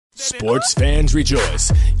Sports fans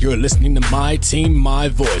rejoice. You're listening to My Team, My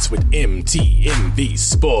Voice with MTMV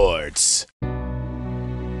Sports.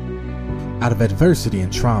 Out of adversity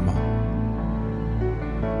and trauma,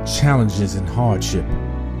 challenges and hardship,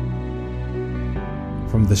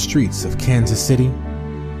 from the streets of Kansas City,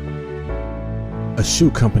 a shoe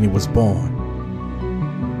company was born.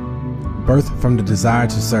 Birthed from the desire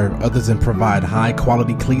to serve others and provide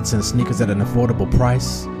high-quality cleats and sneakers at an affordable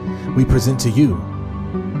price, we present to you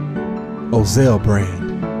Ozell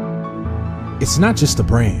Brand. It's not just a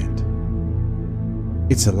brand,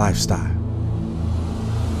 it's a lifestyle.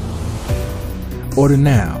 Order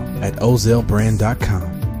now at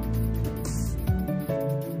ozellbrand.com.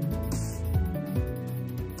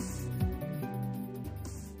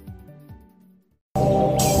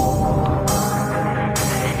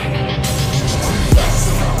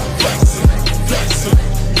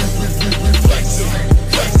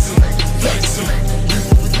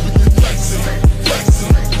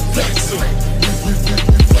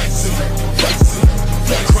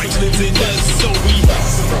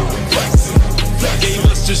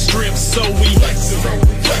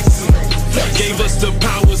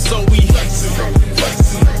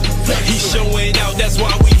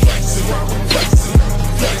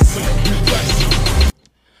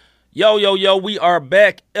 Yo, we are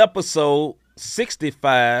back, episode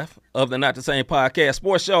 65 of the Not the Same Podcast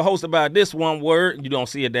sports show hosted by this one word. You don't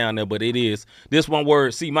see it down there, but it is this one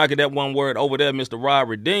word. See, Mikey, that one word over there, Mr. Rod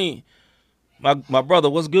Redeem. My brother,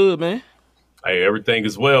 what's good, man? Hey, everything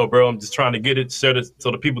is well, bro. I'm just trying to get it so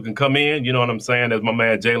the people can come in. You know what I'm saying? As my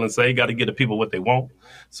man Jalen say, you got to get the people what they want.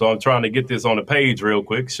 So I'm trying to get this on the page real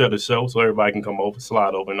quick, share the show so everybody can come over,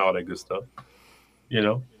 slide over, and all that good stuff. You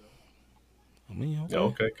know?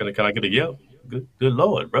 Okay. Can I get a yep? Good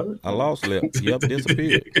Lord, brother. I lost lip. Yep,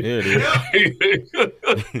 disappeared. There it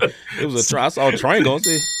is. It was a try. I saw a triangle. What's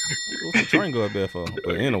a triangle up there for?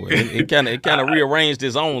 But anyway, it kind of rearranged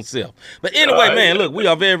its own self. But anyway, man, look, we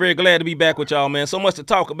are very, very glad to be back with y'all, man. So much to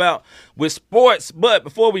talk about with sports. But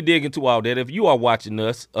before we dig into all that, if you are watching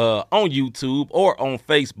us on YouTube or on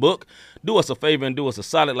Facebook, do us a favor and do us a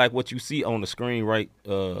solid like what you see on the screen, right?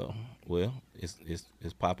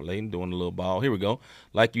 It's populating, doing a little ball. Here we go.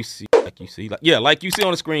 Like you see on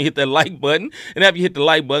the screen, hit that like button. And after you hit the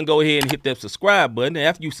like button, go ahead and hit that subscribe button. And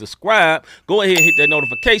after you subscribe, go ahead and hit that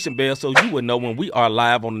notification bell so you would know when we are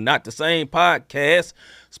live on the Not the Same Podcast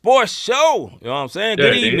sports show. You know what I'm saying?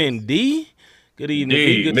 Good evening, D. Good evening,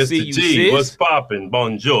 D. Good Mr. to see you, G, sis. what's popping?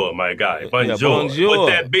 Bonjour, my guy. Bonjour. Yeah, bonjour. With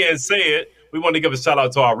that being said, we want to give a shout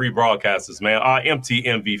out to our rebroadcasters, man. Our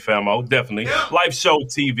MTMV famo, definitely. Life Show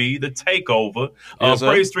TV, The Takeover,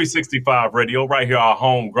 Praise 365 Radio, right here, our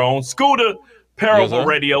homegrown. Scooter Parable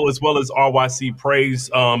Radio, as well as RYC Praise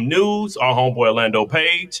News, our homeboy Orlando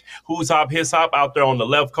Page. Who's Hop, His Hop out there on the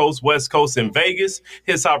left coast, west coast, in Vegas.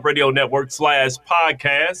 His Hop Radio Network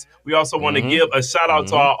 /podcast. We also want to give a shout out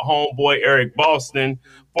to our homeboy Eric Boston,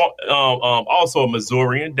 also a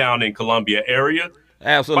Missourian down in Columbia area.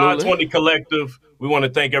 Absolutely. 520 Collective. We want to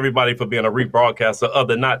thank everybody for being a rebroadcaster of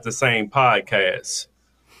the Not the Same Podcast.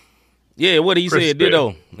 Yeah, what he said,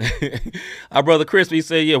 ditto. Our brother Crispy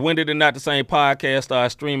said, yeah, when did the Not the Same Podcast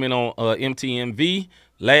start streaming on MTMV?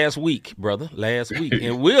 Last week, brother, last week.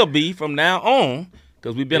 And will be from now on,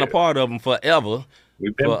 because we've been a part of them forever.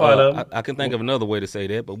 We've been part of them. I can think of another way to say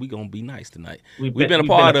that, but we're going to be nice tonight. We've been a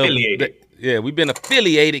part of them. Yeah, we've been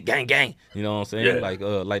affiliated, gang. You know what I'm saying?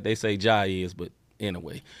 Yeah. Like they say Jai is, but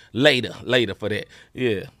anyway, later for that.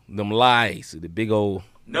 Yeah, them lies, the big old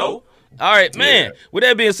no. All right, man. Yeah. With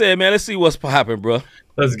that being said, man, let's see what's popping, bro.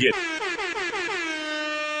 Let's get it.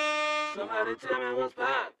 Somebody tell me what's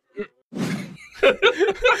popping.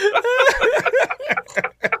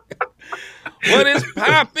 What is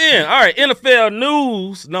popping? All right, NFL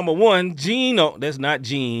news, number one, that's not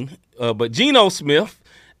Gene, but Geno Smith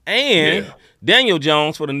and Daniel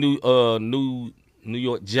Jones for the new New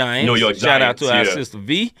York Giants. Shout out to our sister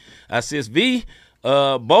V. Our sis V.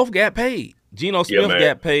 Both got paid. Geno Smith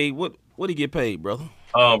got paid. What did he get paid, brother?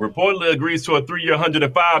 Reportedly agrees to a 3-year,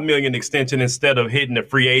 $105 million extension instead of hitting the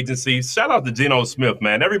free agency. Shout out to Geno Smith,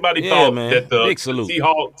 man. Everybody thought that the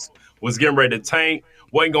Seahawks was getting ready to tank,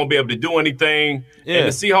 wasn't going to be able to do anything. Yeah. And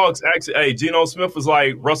the Seahawks actually, Geno Smith was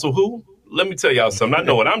like, Russell who? Let me tell y'all something. I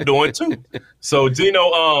know what I'm doing, too. So,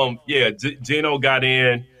 Geno got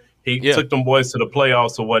in. He took them boys to the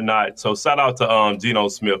playoffs or whatnot. So shout out to Geno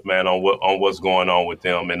Smith, man, on what's going on with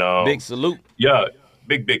them. And big salute. Yeah,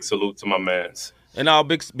 big salute to my mans. And all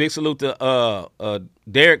big salute to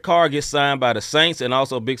Derek Carr gets signed by the Saints, and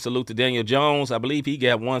also big salute to Daniel Jones. I believe he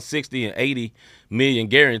got 160 and 80 million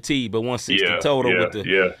guaranteed, but 160 total.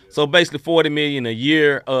 So basically 40 million a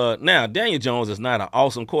year. Now Daniel Jones is not an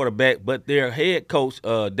awesome quarterback, but their head coach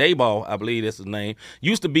Daboll, I believe that's his name,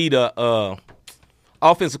 used to be the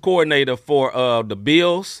offensive coordinator for the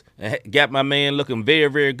Bills. Got my man looking very,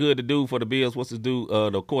 very good to do for the Bills. What's his dude?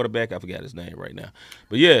 The quarterback, I forgot his name right now.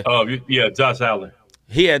 But yeah. Josh Allen.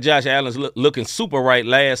 He had Josh Allen looking super right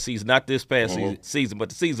last season, not this past season, but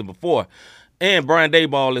the season before. And Brian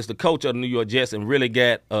Daboll is the coach of the New York Jets and really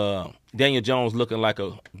got Daniel Jones looking like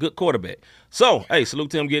a good quarterback. So, hey,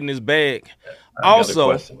 salute to him getting his bag.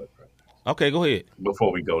 Okay, go ahead.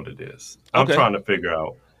 Before we go to this, I'm trying to figure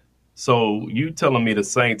out. So you telling me the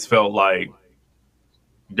Saints felt like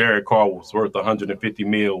Derek Carr was worth $150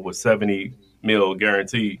 million with $70 million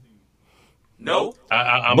guaranteed? No,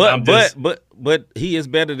 but he is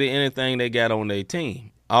better than anything they got on their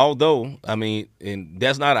team. Although, I mean, and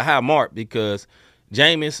that's not a high mark because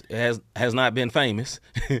Jameis has not been famous.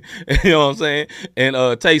 You know what I'm saying? And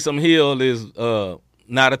Taysom Hill is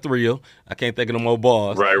not a thrill. I can't think of no more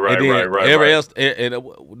bars. Right. Else,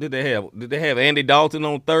 did they have Andy Dalton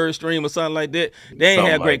on third string or something like that? They ain't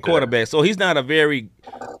have great quarterbacks. So he's not a very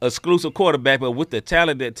exclusive quarterback, but with the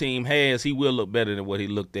talent that team has, he will look better than what he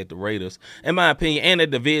looked at the Raiders, in my opinion. And the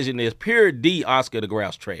division is pure D Oscar the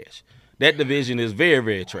Grouch trash. That division is very,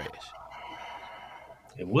 very trash.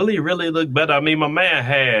 And will he really look better? I mean, my man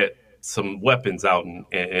had some weapons out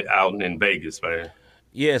in Vegas, man.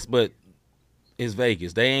 Yes, but it's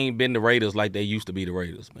Vegas. They ain't been the Raiders like they used to be the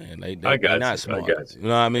Raiders, man. They're not smart. I got you. You know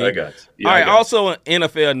what I mean? I got you. Yeah, all right. Also, in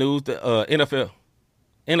NFL news, the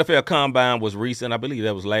NFL Combine was recent. I believe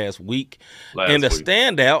that was last week.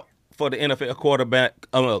 Standout for the NFL quarterback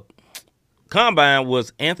Combine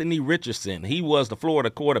was Anthony Richardson. He was the Florida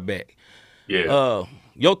quarterback. Yeah.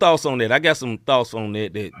 Your thoughts on that? I got some thoughts on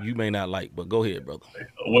that you may not like, but go ahead, brother.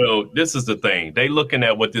 Well, this is the thing. They looking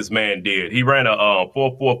at what this man did. He ran a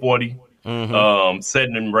 4.40.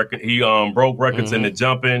 Setting record. He broke records in the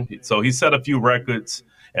jumping. So he set a few records.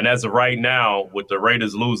 And as of right now, with the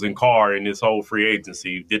Raiders losing Carr in this whole free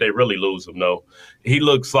agency, did they really lose him? No. He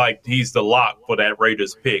looks like he's the lock for that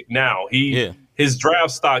Raiders pick. Now, his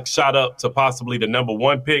draft stock shot up to possibly the number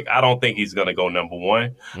 1 pick. I don't think he's going to go number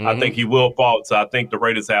 1. I think he will fall. So I think the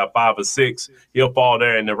Raiders have 5 or 6. He'll fall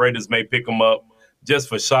there, and the Raiders may pick him up just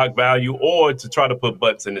for shock value or to try to put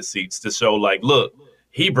butts in the seats to show, like, look,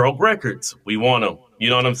 he broke records. We want him. You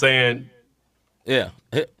know what I'm saying? Yeah.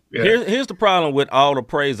 Here's the problem with all the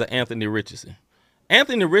praise of Anthony Richardson.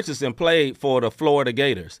 Anthony Richardson played for the Florida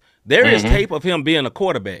Gators. There is tape of him being a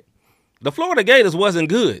quarterback. The Florida Gators wasn't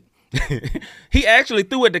good. He actually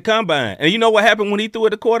threw at the combine. And you know what happened when he threw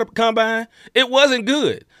at the combine? It wasn't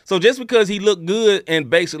good. So just because he looked good in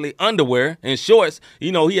basically underwear and shorts,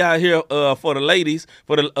 you know, he out here for the ladies,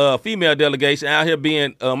 for the female delegation, out here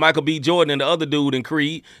being Michael B. Jordan and the other dude in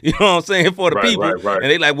Creed, you know what I'm saying, for the people. Right.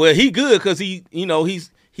 And they like, well, he good because he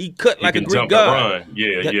cut like a Greek god.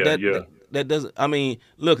 Yeah. That doesn't, I mean,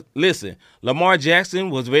 listen, Lamar Jackson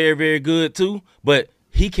was very, very good too, but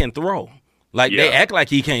he can throw. They act like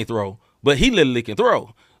he can't throw, but he literally can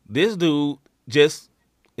throw. This dude is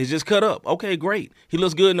just cut up. Okay, great. He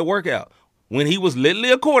looks good in the workout. When he was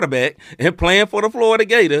literally a quarterback and playing for the Florida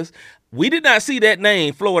Gators, we did not see that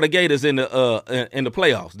name, Florida Gators, in the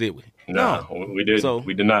playoffs, did we? No, we didn't. So,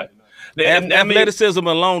 we did not. Athleticism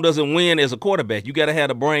alone doesn't win as a quarterback. You got to have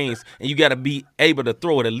the brains, and you got to be able to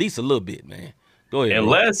throw it at least a little bit, man. Go ahead.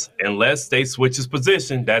 Unless they switch his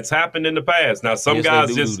position, that's happened in the past. Now some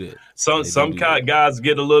guys guys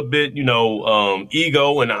get a little bit,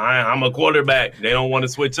 ego, and I'm a quarterback. They don't want to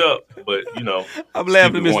switch up, but I'm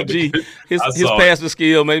laughing at Mr. G. His passing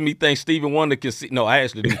skill made me think Stevie Wonder could see. No, I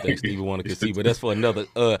actually do think Stevie Wonder could see, but that's for another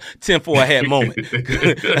 10-4 hat moment.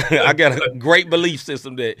 I got a great belief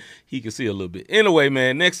system that he can see a little bit. Anyway,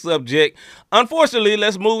 man, next subject. Unfortunately,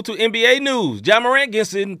 let's move to NBA news. Ja Morant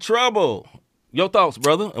gets in trouble. Your thoughts,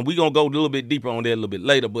 brother, and we're going to go a little bit deeper on that a little bit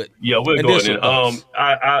later. But yeah, we're going in.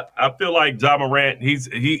 I feel like Ja Morant,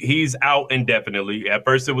 he's out indefinitely. At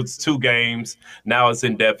first it was 2 games. Now it's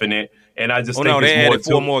indefinite. And I just think they added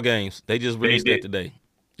 4 more games. They just released that today.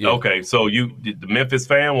 Yeah. Okay, so the Memphis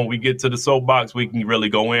fan, when we get to the soapbox, we can really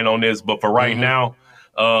go in on this. But for right now,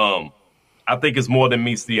 I think it's more than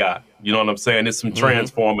meets the eye. You know what I'm saying? It's some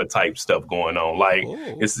Transformer type stuff going on. Like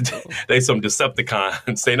they some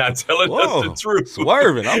Decepticons. They not telling us the truth.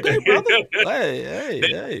 Swerving, okay, brother.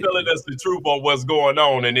 Hey. Telling us the truth on what's going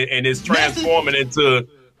on, and it's transforming into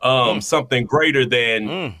something greater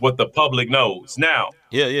than what the public knows. Now,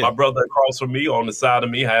 my brother across from me, on the side of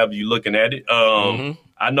me, however you looking at it,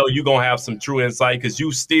 I know you're going to have some true insight because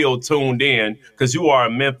you still tuned in because you are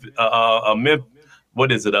a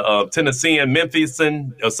Tennessean,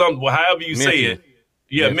 Memphisan, or something, however you say it.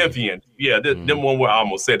 Yeah, Memphian. Yeah, them one word, I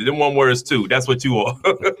almost said it. Them one words too. That's what you are.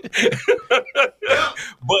 But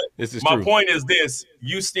my point is this: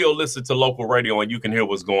 you still listen to local radio and you can hear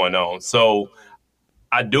what's going on. So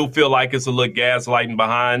I do feel like it's a little gaslighting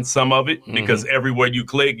behind some of it because everywhere you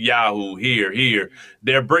click, Yahoo, here,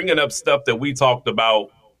 they're bringing up stuff that we talked about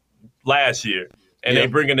last year, and they're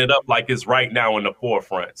bringing it up like it's right now in the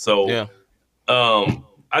forefront. So,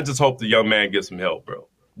 I just hope the young man gets some help, bro,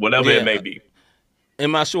 whatever it may be. In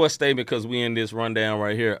my short statement, because we in this rundown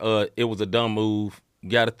right here, it was a dumb move.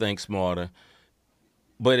 Got to think smarter.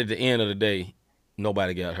 But at the end of the day,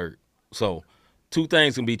 nobody got hurt. So, two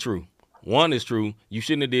things can be true. One is true. You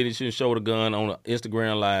shouldn't have did it. You shouldn't show the gun on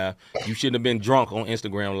Instagram Live. You shouldn't have been drunk on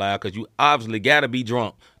Instagram Live because you obviously got to be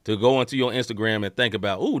drunk to go into your Instagram and think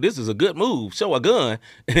about, ooh, this is a good move. Show a gun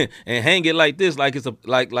and hang it like this, like it's a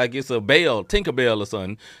bell, Tinkerbell or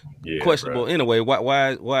something. Yeah, questionable. Bro. Anyway,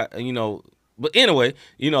 why? But anyway,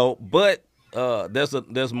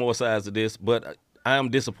 there's more sides to this. But I am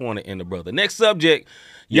disappointed in the brother. Next subject,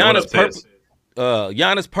 Giannis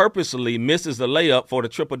purposely misses the layup for the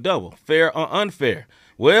triple-double. Fair or unfair?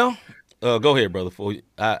 Well, go ahead, brother.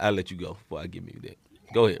 I'll let you go before I give you that.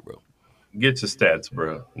 Go ahead, bro. Get your stats,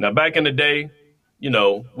 bro. Now, back in the day,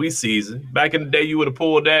 we seasoned. Back in the day, you would have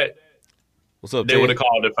pulled that. What's up, They would have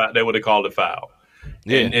called it. They would have called it foul.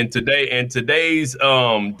 Yeah. And today's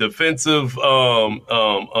defensive,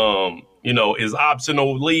 is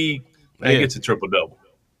optional league. Man, get your triple-double.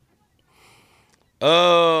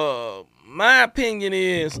 My opinion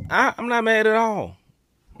is I'm not mad at all.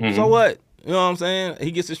 So what? You know what I'm saying?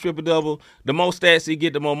 He gets his triple-double. The more stats he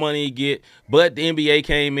get, the more money he get. But the NBA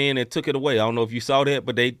came in and took it away. I don't know if you saw that,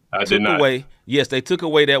 but they took away. Yes, they took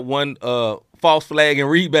away that one false flag and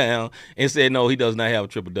rebound and said, no, he does not have a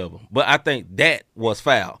triple-double. But I think that was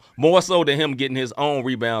foul. More so than him getting his own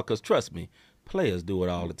rebound because, trust me, players do it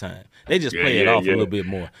all the time. They just play it off a little bit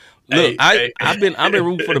more. Look, I've been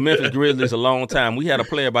rooting for the Memphis Grizzlies a long time. We had a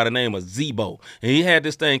player by the name of Zebo, and he had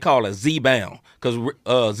this thing called a Z-bound because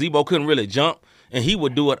Zebo couldn't really jump, and he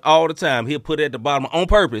would do it all the time. He'd put it at the bottom on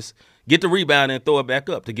purpose, get the rebound, and throw it back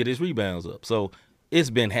up to get his rebounds up. So it's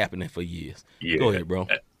been happening for years. Yeah. Go ahead, bro.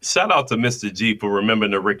 Shout out to Mr. G for remembering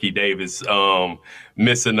the Ricky Davis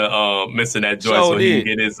missing that joint so he can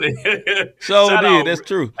get his. Did. That's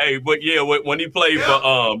true. Hey, but when he played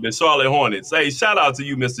for the Charlotte Hornets, hey, shout out to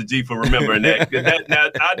you, Mr. G, for remembering that. Now,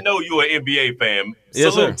 I know you're an NBA fan.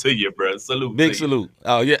 Yes, salute to you, bro. Salute. Big salute.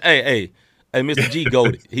 Oh yeah. Hey, Mr. G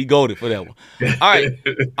goated. He goated for that one. All right.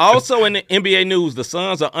 Also in the NBA news, the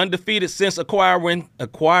Suns are undefeated since acquiring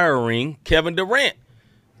Kevin Durant.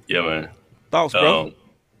 Yeah, man. Thoughts, bro?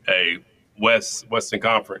 Hey, Western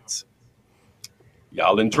Conference.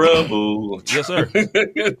 Y'all in trouble. Yes, sir.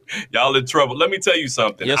 Y'all in trouble. Let me tell you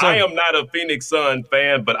something. Yes, sir. I am not a Phoenix Sun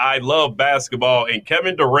fan, but I love basketball. And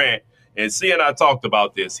Kevin Durant, and I talked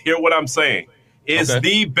about this. Hear what I'm saying. Is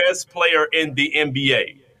the best player in the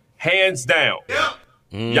NBA. Hands down. Yeah.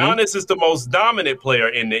 Giannis is the most dominant player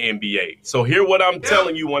in the NBA. So hear what I'm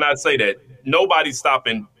telling you when I say that. Nobody's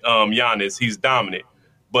stopping Giannis. He's dominant.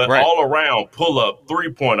 But all around, pull up,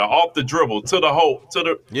 3-pointer, off the dribble, to the hole,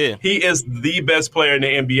 he is the best player in the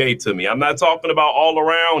NBA to me. I'm not talking about all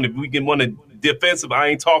around. If we can want a defensive, I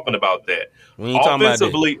ain't talking about that.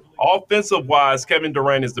 Offensive-wise, Kevin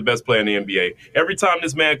Durant is the best player in the NBA. Every time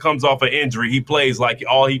this man comes off an injury, he plays like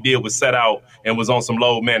all he did was set out and was on some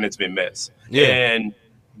load management mess. Yeah. And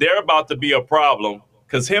they're about to be a problem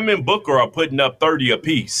because him and Booker are putting up 30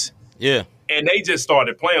 apiece. Yeah. And they just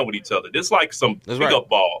started playing with each other. This is like some pickup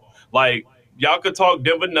ball. Like, y'all could talk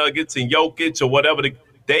Denver Nuggets and Jokic or whatever.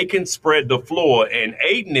 They can spread the floor. And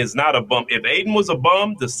Aiden is not a bum. If Aiden was a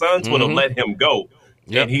bum, the Suns would have let him go.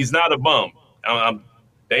 Yep. And he's not a bum.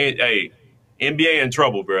 NBA in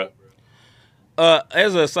trouble, bro.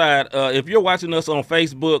 As an aside, if you're watching us on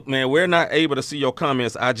Facebook, man, we're not able to see your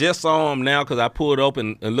comments. I just saw them now because I pulled up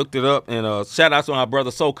and looked it up. And shout out to our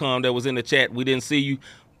brother SoCom that was in the chat. We didn't see you.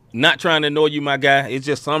 Not trying to annoy you, my guy. It's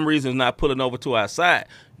just some reasons not pulling over to our side.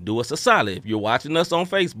 Do us a solid. If you're watching us on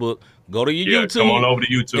Facebook, go to your YouTube. Come on over to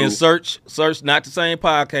YouTube. And search Not the Same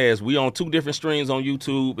Podcast. We on 2 different streams on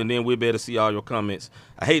YouTube, and then we'll be able to see all your comments.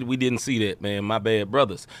 I hate we didn't see that, man. My bad,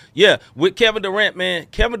 brothers. Yeah, with Kevin Durant, man,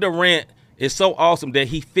 Kevin Durant is so awesome that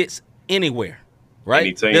he fits anywhere.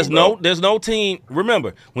 Right? There's no team.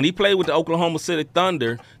 Remember, when he played with the Oklahoma City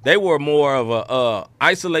Thunder, they were more of a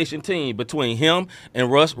isolation team between him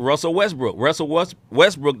and Russell Westbrook. Russell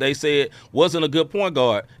Westbrook, they said, wasn't a good point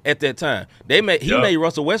guard at that time. He made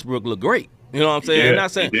Russell Westbrook look great. You know what I'm saying? Yeah, I'm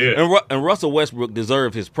not saying, and Russell Westbrook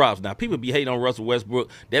deserved his props. Now, people be hating on Russell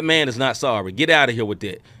Westbrook. That man is not sorry. Get out of here with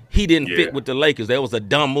that. He didn't fit with the Lakers. That was a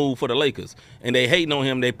dumb move for the Lakers. And they hating on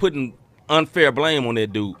him. They putting unfair blame on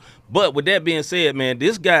that dude. But with that being said, man,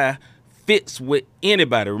 this guy fits with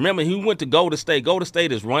anybody. Remember, he went to Golden State. Golden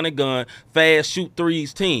State is run and gun, fast, shoot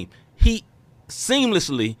threes team. He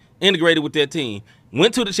seamlessly integrated with that team,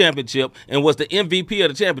 went to the championship, and was the MVP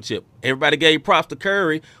of the championship. Everybody gave props to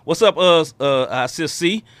Curry. What's up, sis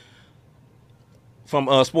C?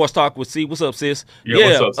 From Sports Talk with C. What's up, sis?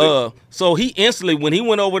 Yeah, what's up, sis? So he instantly, when he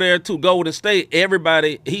went over there to Golden State,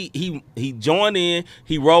 everybody, he joined in,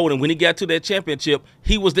 he rolled, and when he got to that championship,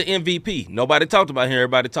 he was the MVP. Nobody talked about him.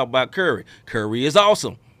 Everybody talked about Curry. Curry is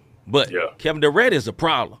awesome. But Kevin Durant is a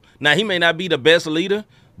problem. Now, he may not be the best leader,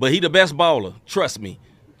 but he the best baller. Trust me.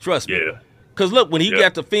 Yeah. Because, look, when he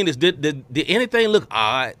got to Phoenix, did anything look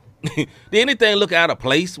odd? Did anything look out of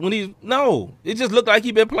place? No. It just looked like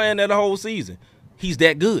he been playing that the whole season. He's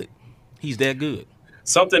that good.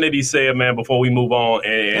 Something that he said, man, before we move on,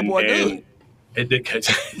 that boy good.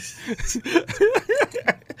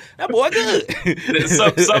 That boy good.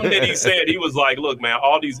 Something that he said, he was like, look, man,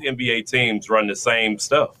 all these NBA teams run the same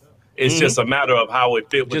stuff. It's just a matter of how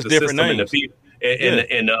it fit with the system and the people.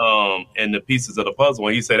 And the pieces of the puzzle.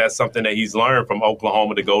 And he said that's something that he's learned from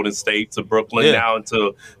Oklahoma to Golden State to Brooklyn now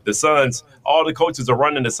to the Suns. All the coaches are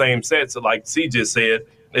running the same sets. So like C just said,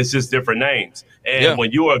 it's just different names. And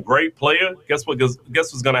when you're a great player, guess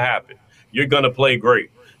what's going to happen? You're going to play great.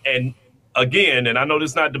 And again, and I know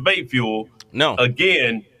this is not debate fuel. No.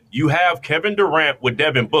 Again, you have Kevin Durant with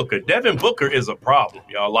Devin Booker. Devin Booker is a problem,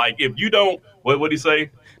 y'all. Like if you don't, what'd he say?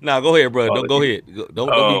 No, go ahead, bro. Go ahead. Don't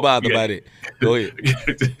be bothered by it. Go ahead.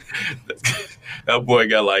 That boy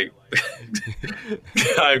got like,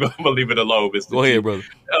 I'm going to leave it alone, Mr. Go ahead, brother.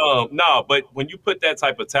 No, but when you put that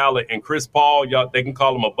type of talent in Chris Paul, y'all, they can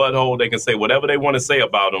call him a butthole. They can say whatever they want to say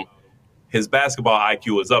about him. His basketball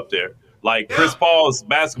IQ is up there. Like Chris Paul's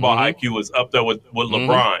basketball IQ is up there with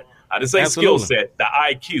LeBron. I didn't say skill set, the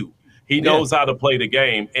IQ. He knows how to play the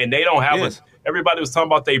game, and they don't have everybody was talking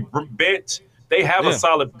about they bench. They have a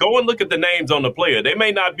solid – go and look at the names on the player. They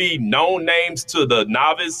may not be known names to the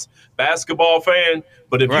novice basketball fan,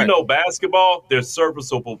 but if you know basketball, they're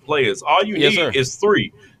serviceable players. All you need is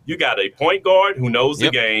three. You got a point guard who knows the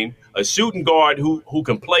game, a shooting guard who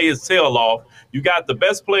can play his tail off. You got the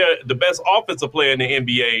best player, the best offensive player in the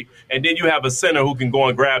NBA, and then you have a center who can go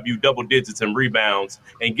and grab you double digits and rebounds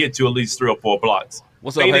and get you at least 3 or 4 blocks.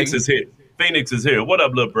 What's up, Phoenix is here. What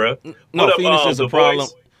up, little bro? No, Phoenix is a problem.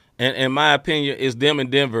 And in my opinion, it's them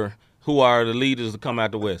and Denver who are the leaders to come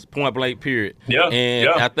out the West. Point blank, period.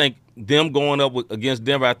 I think them going up against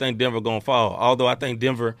Denver, I think Denver going to fall. Although I think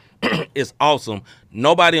Denver is awesome.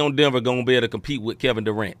 Nobody on Denver going to be able to compete with Kevin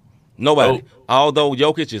Durant. Nobody. Although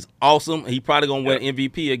Jokic is awesome, he probably going to win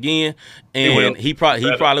MVP again. And he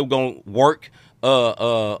probably going to work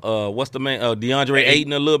what's the man? DeAndre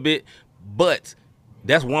Ayton a little bit. But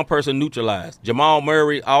that's one person neutralized. Jamal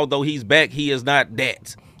Murray, although he's back, he is not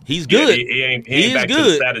that. He's good. He ain't back to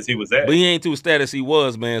the status he was at. But he ain't to the status he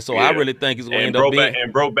was, man. So I really think he's going to end up being.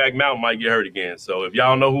 And Brokeback Mountain might get hurt again. So if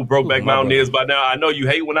y'all know who Brokeback Mountain is by now, I know you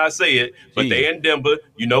hate when I say it, but they in Denver.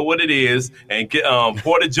 You know what it is. And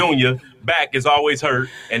Porter Jr. back is always hurt,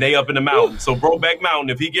 and they up in the mountain. So Brokeback Mountain,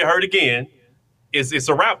 if he get hurt again, it's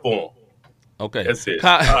a wrap for him. Okay. That's it.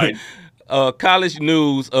 All right. College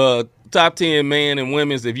news. Top 10 men and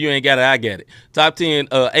women's. If you ain't got it, I got it. Top 10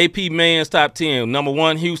 AP men's top 10. Number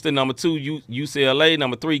 1, Houston. Number 2, UCLA.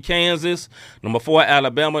 Number 3, Kansas. Number 4,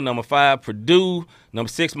 Alabama. Number 5, Purdue. Number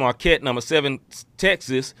 6, Marquette. Number 7,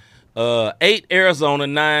 Texas. 8, Arizona.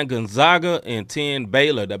 9, Gonzaga. And 10,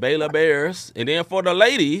 Baylor. The Baylor Bears. And then for the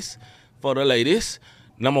ladies,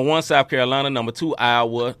 number 1, South Carolina. Number 2,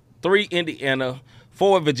 Iowa. 3, Indiana.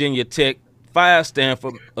 4, Virginia Tech. 5,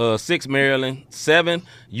 Stanford, 6, Maryland, 7,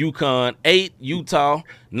 UConn, 8, Utah,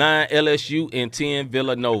 9, LSU, and 10,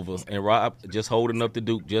 Villanova. And Rob just holding up the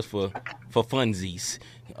Duke just for funsies.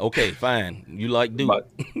 Okay, fine. You like Duke.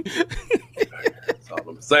 That's all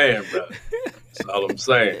I'm saying, bro. That's all I'm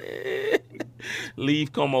saying.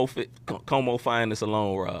 Leave Como Finest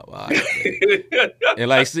alone, Rob. Right. And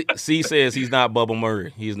like C says, he's not Bubba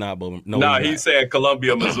Murray. He's not Bubba. No, he said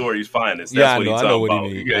Columbia, Missouri's finest. That's what he's talking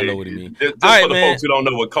about. I know what he means. Just for the folks who don't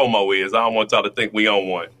know what Como is, I don't want y'all to think we own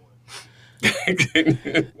one.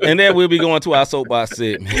 And then we'll be going to our soapbox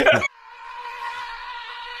segment.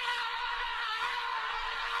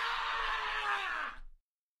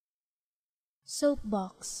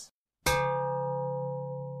 Soapbox.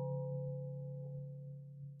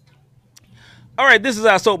 All right, this is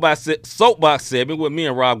our soapbox segment where me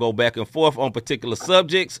and Rob go back and forth on particular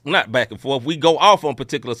subjects. Not back and forth. We go off on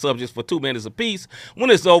particular subjects for 2 minutes apiece. When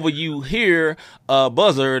it's over, you hear a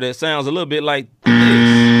buzzer that sounds a little bit like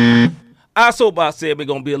this. Our soapbox segment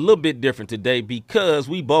going to be a little bit different today because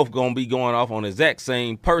we both going to be going off on the exact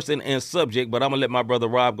same person and subject, but I'm going to let my brother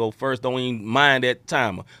Rob go first. Don't even mind that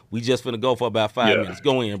timer. We just finna go for about 5 minutes.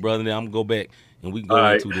 Go in, brother. Then I'm going to go back and we can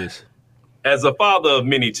go into this. As a father of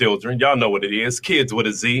many children, y'all know what it is, kids with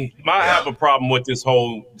a Z. I have a problem with this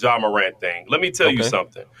whole Ja Morant thing. Let me tell you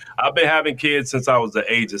something. I've been having kids since I was the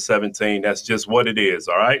age of 17. That's just what it is,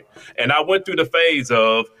 all right? And I went through the phase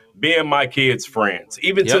of being my kids' friends.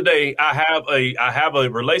 Even today, I have a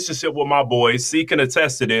relationship with my boys. C can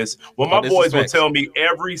attest to this. Well, my boys will tell me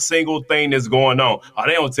every single thing that's going on. Oh,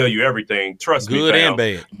 they don't tell you everything. Trust me, good and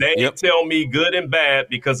bad. They tell me good and bad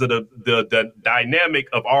because of the dynamic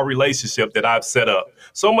of our relationship that I've set up.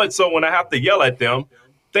 So much so when I have to yell at them,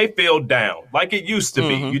 they feel down like it used to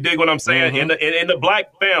be. You dig what I'm saying? In the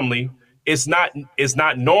black family, it's not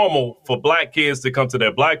normal for black kids to come to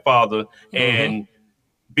their black father and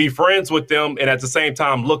be friends with them and at the same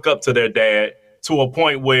time look up to their dad to a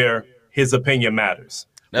point where his opinion matters.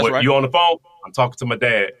 That's right. You on the phone? I'm talking to my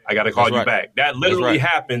dad. I got to call you back. That literally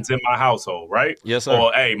happens in my household, right? Yes, sir.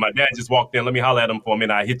 Or, hey, my dad just walked in. Let me holler at him for a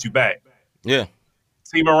minute. I hit you back. Yeah.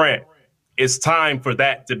 T. Morant, it's time for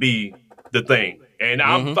that to be the thing. And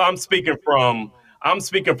I'm speaking from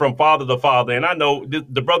father to father. And I know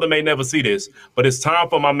the brother may never see this, but it's time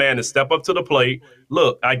for my man to step up to the plate.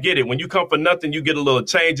 Look, I get it. When you come for nothing, you get a little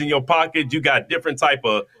change in your pocket. You got different type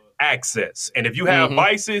of access. And if you have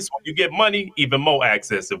vices, you get money, even more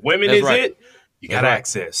access. If women it, you got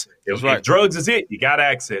access. If drugs is it, you got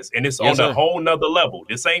access. And it's on a whole nother level.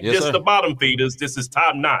 This ain't just the bottom feeders. This is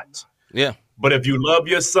top notch. Yeah. But if you love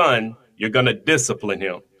your son, you're going to discipline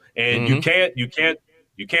him. And you can't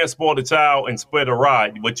spoil the child and spread a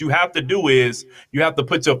rod. What you have to do is you have to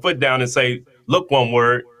put your foot down and say, look, one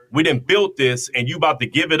word, we didn't build this and you about to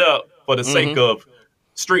give it up for the sake of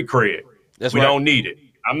street cred. We don't need it.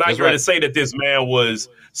 I'm not going to say that this man was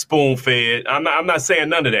spoon-fed. I'm not saying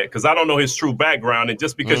none of that because I don't know his true background. And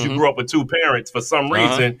just because you grew up with two parents, for some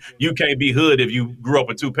reason, you can't be hood if you grew up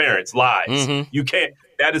with two parents. Lies. You can't.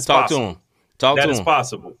 That is possible. That is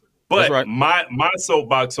possible. But my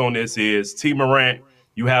soapbox on this is T. Morant,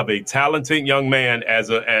 you have a talented young man as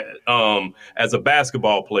a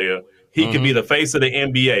basketball player. He could be the face of the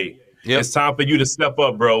NBA. It's time for you to step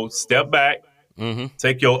up, bro. Step back.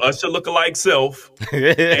 Take your Usher lookalike self,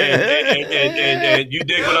 and you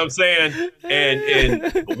dig what I'm saying.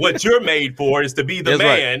 And what you're made for is to be the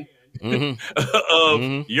man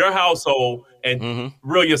of your household and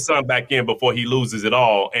reel your son back in before he loses it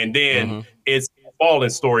all. And then it's a falling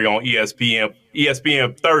story on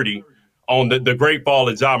ESPN 30 on the great fall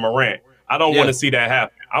of Ja Morant. I don't want to see that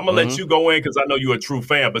happen. I'm going to let you go in because I know you're a true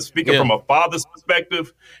fan. But speaking from a father's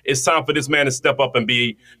perspective, it's time for this man to step up and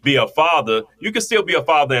be a father. You can still be a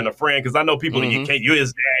father and a friend because I know people, you're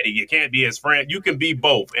his daddy. You can't be his friend. You can be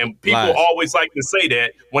both. And people always like to say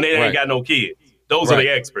that when they ain't got no kids. Those are the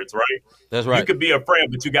experts, right? That's right. You could be a friend,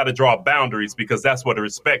 but you got to draw boundaries because that's where the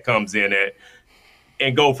respect comes in at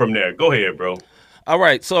and go from there. Go ahead, bro. All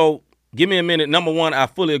right. So give me a minute. Number one, I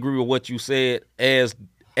fully agree with what you said as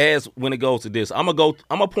when it goes to this. I'm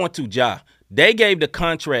gonna point to Ja. They gave the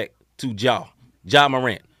contract to Ja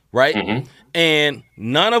Morant, right? And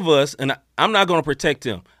none of us, and I'm not gonna protect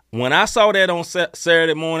him. When I saw that on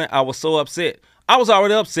Saturday morning, I was so upset. I was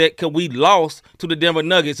already upset because we lost to the Denver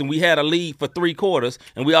Nuggets and we had a lead for 3 quarters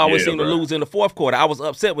and we always seem to lose in the fourth quarter. I was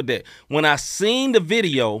upset with that. When I seen the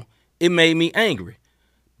video, it made me angry.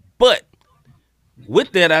 But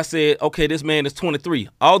with that, I said, okay, this man is 23.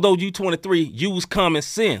 Although you 23, use common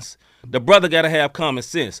sense. The brother got to have common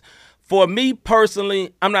sense. For me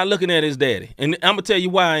personally, I'm not looking at his daddy. And I'm going to tell you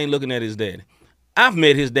why I ain't looking at his daddy. I've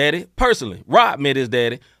met his daddy personally. Rob met his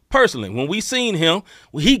daddy personally. When we seen him,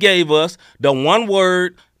 he gave us the one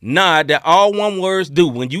word nod that all one words do.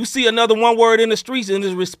 When you see another one word in the streets and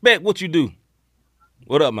there's respect, what you do?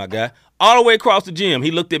 What up, my guy? All the way across the gym,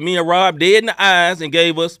 he looked at me and Rob dead in the eyes and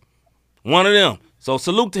gave us one of them. So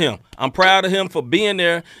salute to him. I'm proud of him for being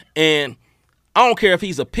there. And I don't care if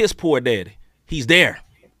he's a piss poor daddy. He's there.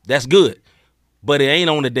 That's good. But it ain't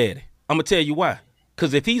on the daddy. I'm going to tell you why.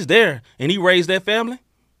 Because if he's there and he raised that family,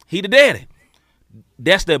 he the daddy.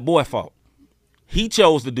 That's that boy fault. He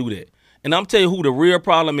chose to do that. And I'm telling you who the real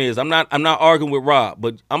problem is. I'm not arguing with Rob,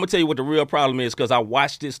 but I'm going to tell you what the real problem is because I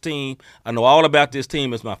watched this team. I know all about this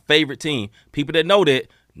team. It's my favorite team. People that know that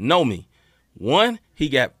know me. One, he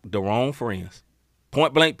got the wrong friends.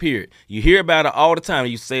 Point blank, period. You hear about it all the time.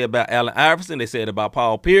 You say about Allen Iverson. They said about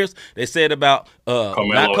Paul Pierce. They said about not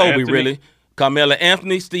Kobe, Anthony. Really. Carmelo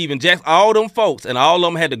Anthony, Steven Jackson, all them folks. And all of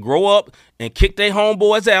them had to grow up and kick their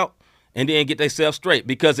homeboys out and then get themselves straight.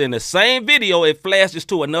 Because in the same video, it flashes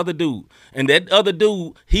to another dude. And that other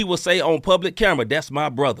dude, he will say on public camera, that's my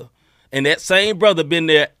brother. And that same brother been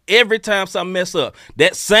there every time something mess up.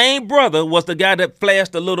 That same brother was the guy that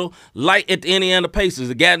flashed a little light at the Indiana Pacers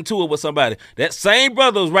and got into it with somebody. That same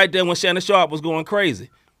brother was right there when Shannon Sharpe was going crazy.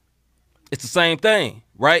 It's the same thing,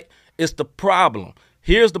 right? It's the problem.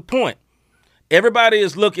 Here's the point. Everybody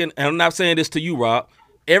is looking, and I'm not saying this to you, Rob.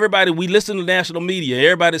 Everybody, we listen to national media.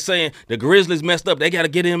 Everybody's saying the Grizzlies messed up. They got to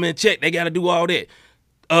get him in check. They got to do all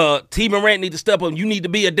that. T. Morant need to step up. You need to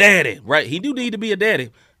be a daddy, right? He do need to be a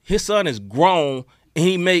daddy. His son is grown, and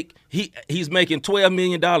he's making $12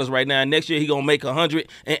 million right now. And next year, he's going to make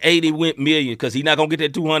 $180 million because he's not going to get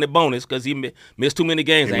that 200 bonus because he missed too many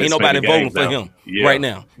games. Ain't nobody voting for him right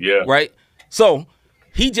now. Yeah. Right? So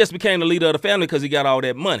he just became the leader of the family because he got all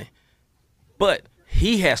that money. But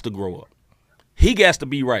he has to grow up. He got to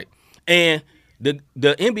be right. And the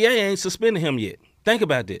NBA ain't suspending him yet. Think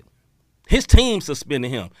about that. His team suspended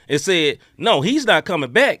him and said, no, he's not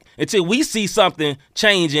coming back until we see something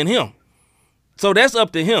change in him. So that's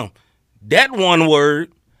up to him. That one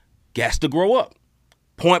word got to grow up.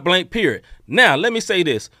 Point blank, period. Now, let me say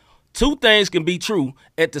this. Two things can be true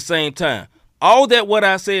at the same time. All that what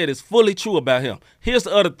I said is fully true about him. Here's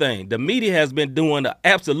the other thing. The media has been doing an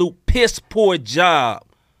absolute piss-poor job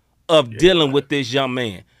of dealing with this young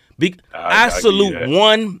man. I salute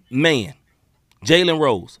one man. Jalen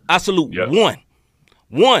Rose. I salute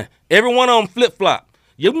one. Every one of them flip-flop.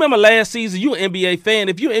 You remember last season, you an NBA fan.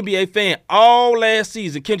 If you're an NBA fan, all last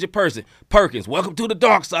season, Kendrick Perkins, welcome to the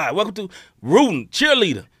dark side. Welcome to rooting,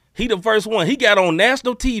 cheerleader. He the first one. He got on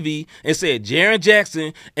national TV and said Jaren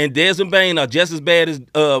Jackson and Desmond Bane are just as bad as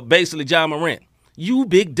basically Ja Morant. You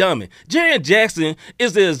big dummy. Jaren Jackson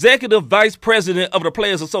is the executive vice president of the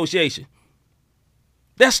Players Association.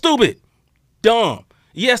 That's stupid. Dumb.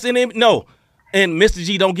 Yes and no. And Mr.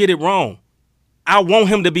 G, don't get it wrong. I want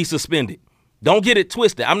him to be suspended. Don't get it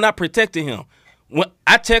twisted. I'm not protecting him. When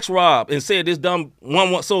I text Rob and said this dumb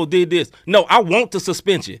one-so did this. No, I want the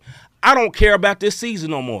suspension. I don't care about this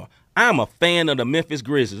season no more. I'm a fan of the Memphis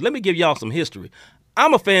Grizzlies. Let me give y'all some history.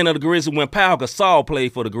 I'm a fan of the Grizzlies when Pau Gasol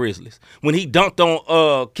played for the Grizzlies. When he dunked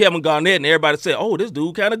on Kevin Garnett and everybody said, oh, this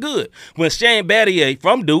dude kind of good. When Shane Battier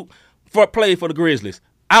from Duke played for the Grizzlies.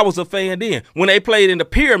 I was a fan then. When they played in the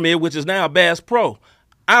Pyramid, which is now Bass Pro,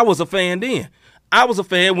 I was a fan then. I was a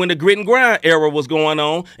fan when the grit and grind era was going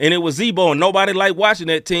on, and it was Zebo, and nobody liked watching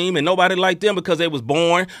that team, and nobody liked them because they was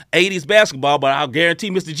born 80s basketball, but I'll guarantee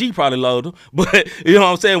Mr. G probably loved them. But you know what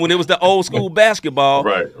I'm saying? When it was the old school basketball,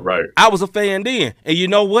 right. I was a fan then. And you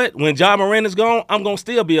know what? When Ja Morant is gone, I'm going to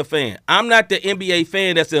still be a fan. I'm not the NBA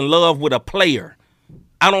fan that's in love with a player.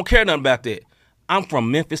 I don't care nothing about that. I'm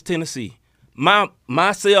from Memphis, Tennessee.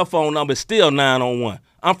 My cell phone number is still 901.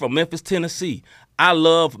 I'm from Memphis, Tennessee. I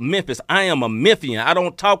love Memphis. I am a Memphian. I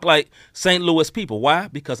don't talk like St. Louis people. Why?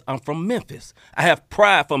 Because I'm from Memphis. I have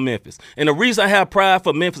pride for Memphis. And the reason I have pride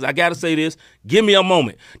for Memphis, I got to say this. Give me a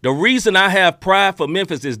moment. The reason I have pride for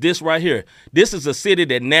Memphis is this right here. This is a city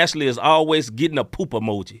that nationally is always getting a poop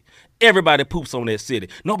emoji. Everybody poops on that city.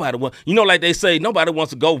 Nobody wants, like they say, nobody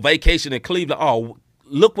wants to go vacation in Cleveland. Oh,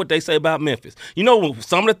 look what they say about Memphis. You know,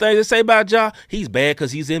 some of the things they say about Ja, he's bad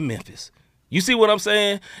because he's in Memphis. You see what I'm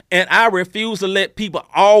saying? And I refuse to let people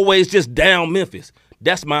always just down Memphis.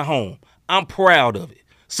 That's my home. I'm proud of it.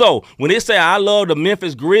 So when they say I love the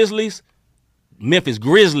Memphis Grizzlies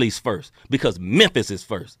first, because Memphis is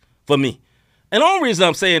first for me. And the only reason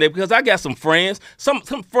I'm saying that because I got some friends, some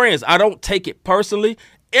friends, I don't take it personally.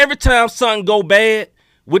 Every time something go bad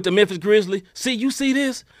with the Memphis Grizzlies, you see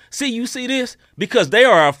this? Because they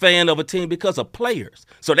are a fan of a team because of players.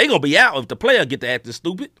 So they're going to be out if the player get to acting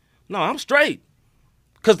stupid. No, I'm straight.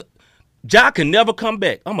 Because Ja can never come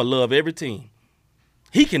back. I'm going to love every team.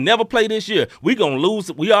 He can never play this year. We going to lose.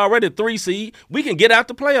 We already 3 seed. We can get out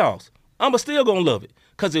the playoffs. I'm still going to love it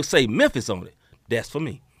because it'll say Memphis on it. That's for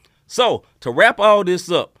me. So to wrap all this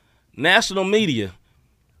up, national media,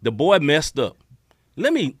 the boy messed up.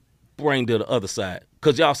 Let me bring to the other side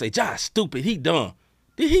because y'all say, Ja, stupid. He dumb.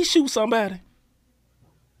 Did he shoot somebody?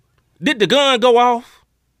 Did the gun go off?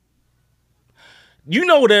 You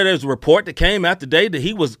know that there's a report that came out today that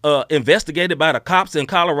he was investigated by the cops in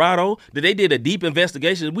Colorado, that they did a deep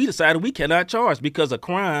investigation. We decided we cannot charge because a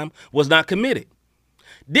crime was not committed.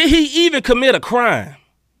 Did he even commit a crime?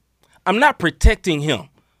 I'm not protecting him.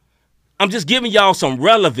 I'm just giving y'all some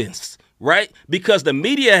relevance right? Because the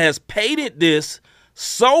media has painted this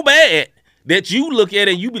so bad that you look at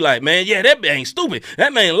it and you be like, man, yeah, that man ain't stupid.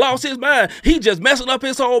 That man lost his mind. He just messing up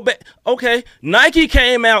his whole back. Okay, Nike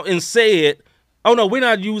came out and said, oh no, we're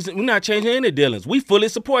not changing any dealings. We fully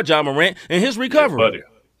support Ja Morant and his recovery.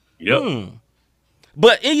 Yeah, buddy. Yep.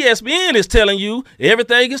 But ESPN is telling you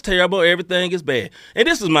everything is terrible, everything is bad. And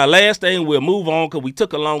this is my last thing. We'll move on because we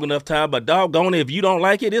took a long enough time. But doggone it, if you don't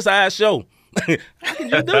like it, it's our show. How can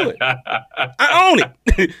you do it? I own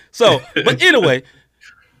it. So, but anyway,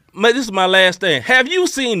 this is my last thing. Have you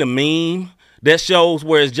seen the meme that shows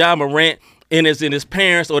where it's Ja Morant and it's in his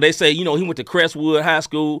parents, or they say, he went to Crestwood High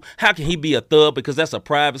School. How can he be a thug because that's a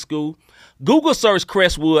private school? Google search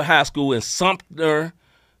Crestwood High School in Sumter,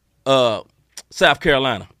 South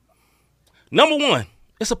Carolina. Number one,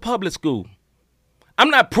 it's a public school. I'm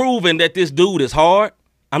not proving that this dude is hard.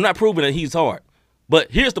 I'm not proving that he's hard.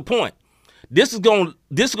 But here's the point. This is going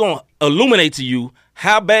to illuminate to you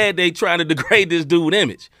how bad they trying to degrade this dude's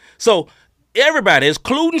image. So everybody,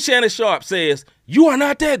 including Shannon Sharpe, says, you are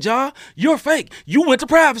not that, Ja. You're fake. You went to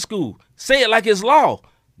private school. Say it like it's law.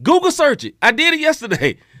 Google search it. I did it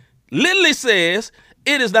yesterday. Literally says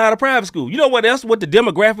it is not a private school. You know what else? What the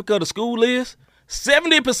demographic of the school is?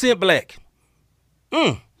 70% black.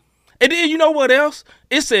 And then you know what else?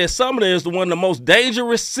 It says Sumner is one of the most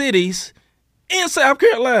dangerous cities in South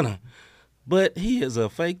Carolina. But he is a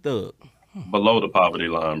fake thug. Below the poverty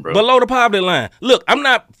line, bro. Below the poverty line. Look, I'm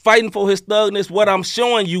not fighting for his thugness. What I'm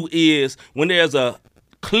showing you is when there's a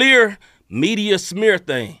clear media smear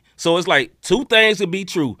thing. So it's like two things could be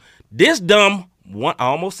true. This dumb one, I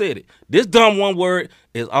almost said it. This dumb one word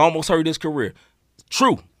is almost hurt his career.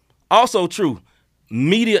 True. Also true.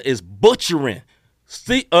 Media is butchering.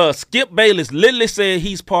 Skip Bayless literally said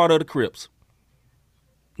he's part of the Crips.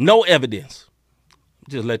 No evidence.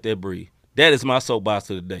 Just let that breathe. That is my soapbox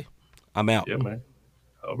of the day. I'm out. Yeah, man.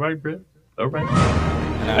 All right, bro. All right.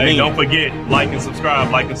 Hey, don't forget, like and subscribe.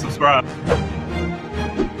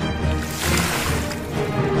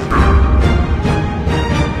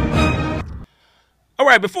 All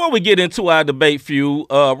right, before we get into our debate feud,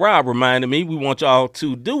 Rob reminded me we want y'all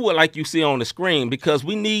to do it like you see on the screen because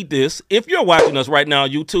we need this. If you're watching us right now on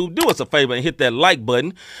YouTube, do us a favor and hit that like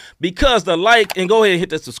button because the like, and go ahead and hit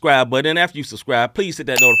the subscribe button. And after you subscribe, please hit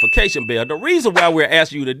that notification bell. The reason why we're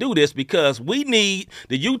asking you to do this because we need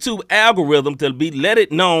the YouTube algorithm to be let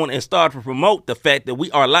it known and start to promote the fact that we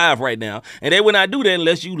are live right now. And they will not do that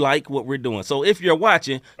unless you like what we're doing. So if you're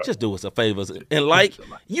watching, just do us a favor and like.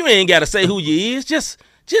 You ain't got to say who you is. Just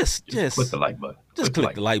click the like button. Just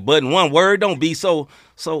click the like button. One word. Don't be so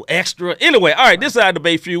extra. Anyway, all right, this is our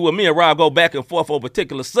debate feud where me and Rob go back and forth on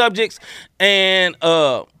particular subjects. And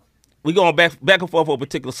we going back and forth on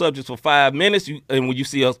particular subjects for 5 minutes. And when you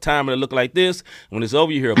see us timer, it look like this. When it's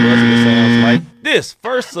over, you hear a buzzer that sounds like this.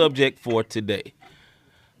 First subject for today.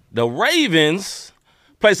 The Ravens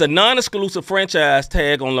place a non-exclusive franchise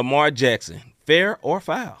tag on Lamar Jackson. Fair or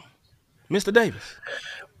foul? Mr. Davis.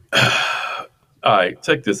 All right,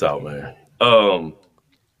 check this out, man. The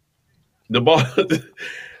ball.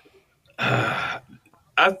 I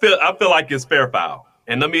feel like it's fair foul,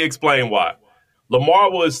 and let me explain why. Lamar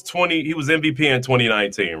was 20. He was MVP in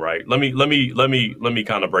 2019, right? Let me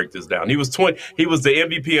kind of break this down. He was 20. He was the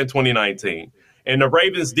MVP in 2019, and the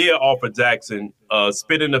Ravens did offer Jackson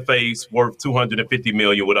spit in the face worth $250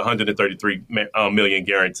 million with $133 million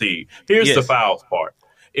guaranteed. Here's the fouls part.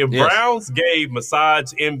 If Browns gave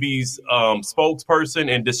Massage Envy's spokesperson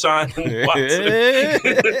and Deshaun Watson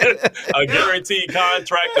a guaranteed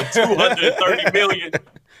contract of $230 million,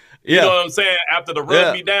 you know what I'm saying? After the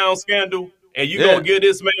Rub Me Down scandal, and you gonna get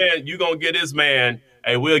this man,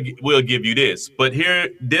 hey, we'll give you this. But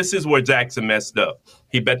this is where Jackson messed up.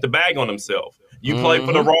 He bet the bag on himself. You played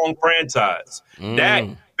for the wrong franchise. Dak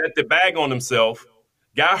bet the bag on himself,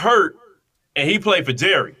 got hurt, and he played for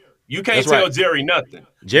Jerry. You can't tell Jerry nothing.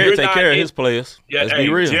 Jerry take care of his players. Yeah, let's be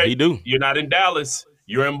real. Jerry, he do. You're not in Dallas.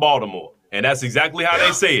 You're in Baltimore. And that's exactly how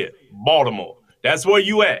they say it. Baltimore. That's where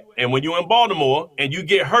you at. And when you're in Baltimore and you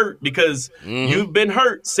get hurt because you've been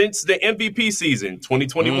hurt since the MVP season,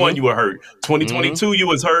 2021 you were hurt. 2022 you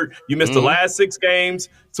was hurt. You missed the last 6 games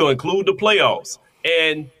to include the playoffs.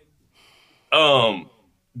 And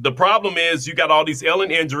the problem is you got all these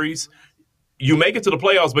ailing injuries. You make it to the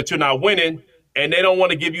playoffs, but you're not winning. And they don't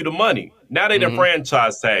want to give you the money. Now they done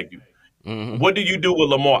franchise tag you. What do you do with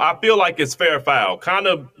Lamar? I feel like it's fair foul. Kind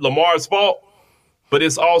of Lamar's fault, but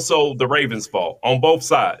it's also the Ravens' fault on both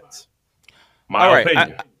sides. My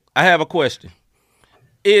opinion. I have a question.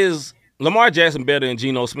 Is Lamar Jackson better than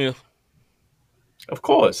Geno Smith? Of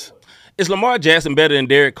course. Is Lamar Jackson better than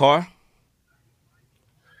Derek Carr?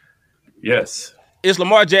 Yes. Is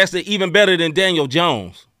Lamar Jackson even better than Daniel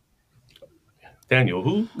Jones? Daniel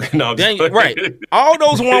who? No, right. All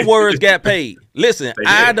those one words got paid. Listen,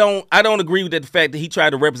 I don't agree with the fact that he tried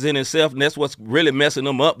to represent himself, and that's what's really messing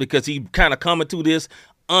him up because he kind of coming to this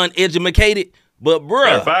uneducated. But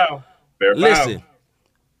bruh, listen,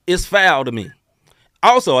 it's foul to me.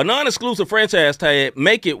 Also, a non-exclusive franchise tag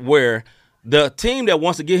make it where the team that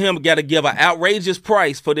wants to get him got to give an outrageous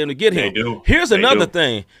price for them to get him. They do. Here's another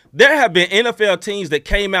thing. There have been NFL teams that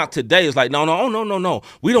came out today. It's like, no.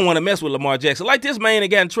 We don't want to mess with Lamar Jackson. Like, this man ain't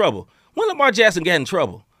got in trouble. When Lamar Jackson got in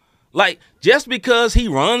trouble? Like, just because he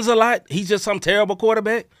runs a lot, he's just some terrible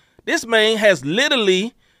quarterback? This man has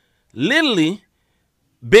literally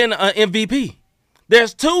been an MVP.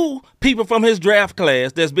 There's two people from his draft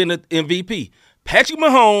class that's been an MVP. Patrick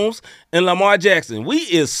Mahomes and Lamar Jackson. We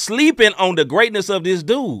is sleeping on the greatness of this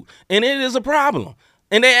dude, and it is a problem.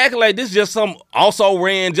 And they act like this is just some also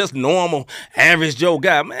ran, just normal, average Joe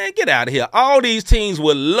guy. Man, get out of here. All these teams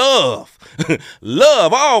would love,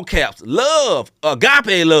 all caps, love,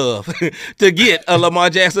 agape love, to get a Lamar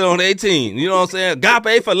Jackson on their team. You know what I'm saying?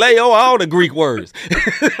 Agape, phileo, all the Greek words.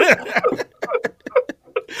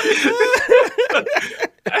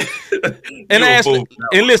 And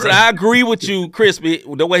listen, I agree with you, Crispy.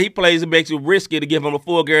 The way he plays, it makes it risky to give him a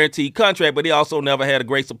full guaranteed contract, but he also never had a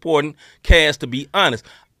great supporting cast, to be honest.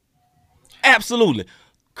 Absolutely.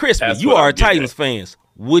 Crispy, you are a Titans fans.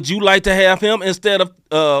 Would you like to have him instead of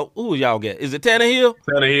who y'all get? Is it Tannehill?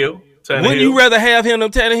 Tannehill. Wouldn't you rather have him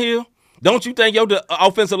than Tannehill? Don't you think the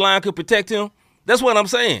offensive line could protect him? That's what I'm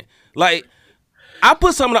saying. Like, I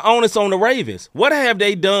put some of the onus on the Ravens. What have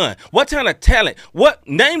they done? What kind of talent?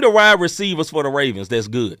 Name the wide receivers for the Ravens that's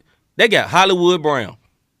good. They got Hollywood Brown.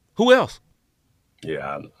 Who else?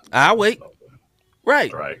 Yeah. I'll wait.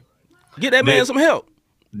 Right. Get that man some help.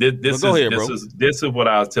 This is what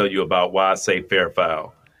I'll tell you about why I say fair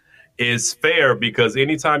foul. It's fair because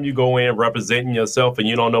anytime you go in representing yourself and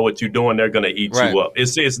you don't know what you're doing, they're going to eat you up.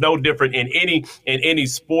 It's no different in any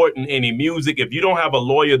sport and any music. If you don't have a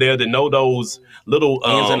lawyer there to know those little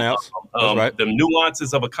ins and outs, the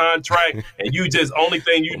nuances of a contract, and you just only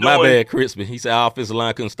thing you doing. My bad, Crispy. He said our offensive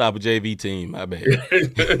line couldn't stop a JV team. My bad.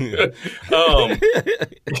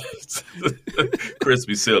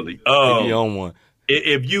 Crispy silly. You own one.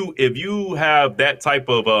 If you have that type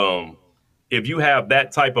of if you have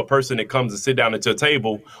that type of person that comes to sit down at your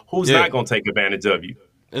table, who's not going to take advantage of you?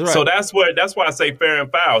 Right. So that's why I say fair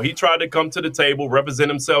and foul. He tried to come to the table,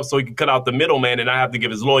 represent himself, so he could cut out the middleman and not have to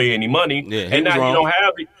give his lawyer any money. Yeah, and now he don't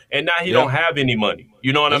have it. And now he don't have any money.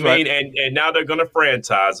 You know what I mean? Right. And now they're going to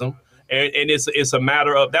franchise him. And it's a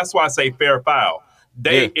matter of, that's why I say fair foul.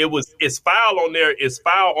 It's foul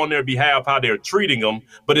on their behalf how they're treating him,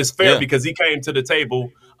 but it's fair because he came to the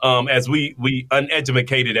table. As we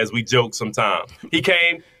uneducated, as we joke sometimes, he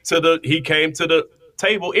came to the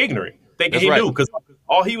table ignorant, thinking he knew, because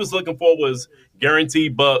all he was looking for was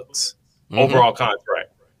guaranteed bucks overall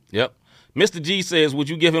contract. Yep. Mr. G says, would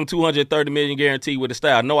you give him $230 million guaranteed with a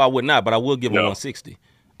style? No, I would not, but I will give him $160.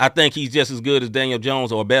 I think he's just as good as Daniel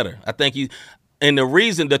Jones or better. I think and the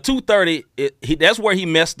reason the $230, that's where he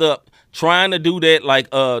messed up trying to do that like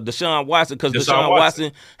Deshaun Watson, because Deshaun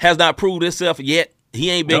Watson has not proved himself yet. He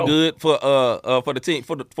ain't been good for the team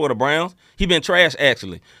for the Browns. He been trash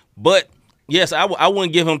actually. But yes, I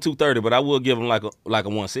wouldn't give him $230, but I will give him like a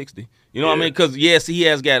 $160. You know what I mean? Because yes, he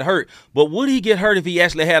has got hurt. But would he get hurt if he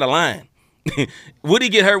actually had a line? Would he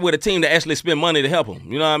get hurt with a team that actually spend money to help him?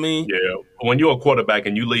 You know what I mean? Yeah. When you're a quarterback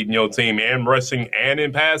and you leading your team and rushing and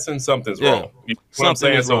in passing, something's wrong. You know what I'm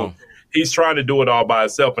saying? So he's trying to do it all by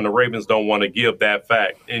himself, and the Ravens don't want to give that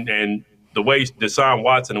fact. And the way Deshaun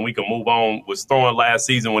Watson, and we can move on, was throwing last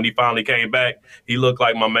season when he finally came back, he looked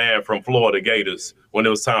like my man from Florida Gators when it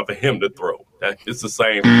was time for him to throw. It's the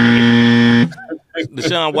same.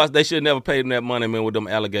 Deshaun Watson, they should never paid him that money, man, with them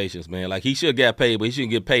allegations, man. Like, he should get paid, but he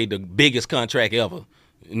shouldn't get paid the biggest contract ever.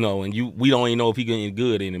 You know, and we don't even know if he's getting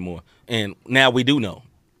good anymore. And now we do know.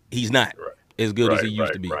 He's not as good as he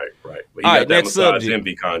used to be. Right. But he got that next subject.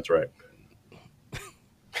 Envy contract.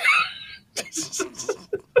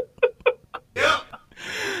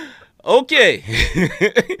 Okay.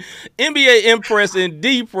 NBA impress and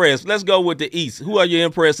depress. Let's go with the East. Who are you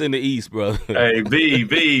impressed in the East, bro? Hey,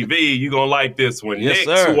 V, you gonna like this one. Yes,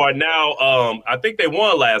 Knicks, sir. who are now, I think they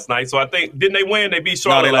won last night. So I think, didn't they win? They beat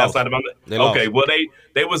Charlotte last night. They lost. Okay, well,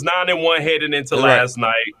 they was 9-1 heading into last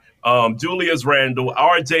night. Julius Randle,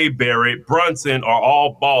 R.J. Barrett, Brunson are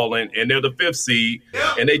all balling, and they're the 5th seed,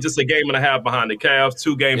 and they just a game and a half behind the Cavs,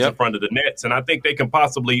 2 games in front of the Nets, and I think they can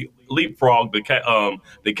possibly leapfrog the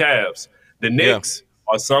Cavs. The Knicks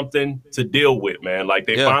are something to deal with, man. Like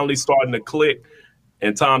they finally starting to click,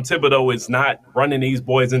 and Tom Thibodeau is not running these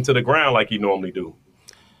boys into the ground like he normally do.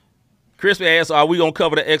 Crispy asks, are we going to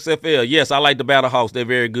cover the XFL? Yes, I like the Battlehawks. They're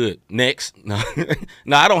very good. Next. No,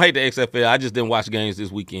 I don't hate the XFL. I just didn't watch games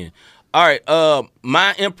this weekend. All right,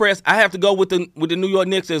 my impress, I have to go with the New York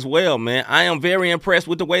Knicks as well, man. I am very impressed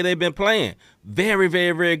with the way they've been playing. Very,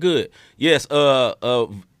 very, very good. Yes,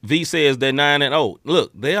 V says they're 9-0.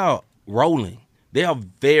 Look, they are rolling. They are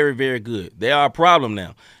very, very good. They are a problem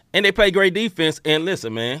now. And they play great defense. And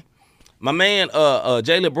listen, man, my man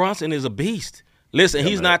Jalen Brunson is a beast. Listen,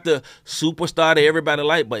 he's not the superstar that everybody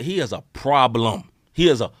like, but he is a problem. He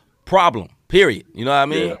is a problem, period. You know what I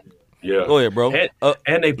mean? Yeah. Go ahead, bro.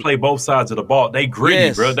 And they play both sides of the ball. They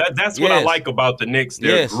gritty, bro. That's what I like about the Knicks.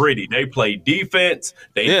 They're gritty. They play defense.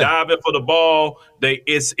 They dive in for the ball.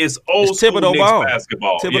 It's old school Knicks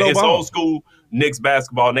basketball. It's old school Knicks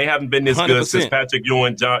basketball. And they haven't been this 100%. Good since Patrick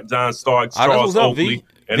Ewing, John Starks, Charles Oakley,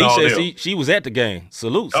 and all says them. She was at the game.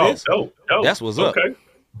 Salute, sis. Dope. That's what's up. Okay.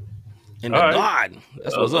 And God,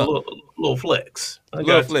 that's what's up. Little flex.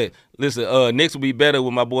 Little flex. Listen, Knicks will be better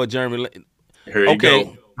with my boy Jeremy. Here you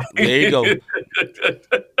go. There you go.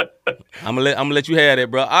 I'm gonna let you have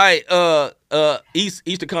that, bro. All right,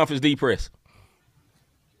 Eastern Conference D press.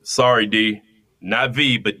 Sorry, D. Not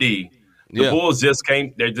V, but D. The Bulls just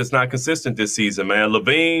can't. They're just not consistent this season, man.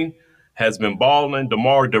 LaVine has been balling.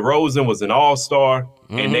 DeMar DeRozan was an all-star,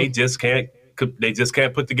 and they just can't. They just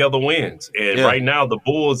can't put together wins. And right now, the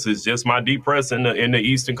Bulls is just my D press in the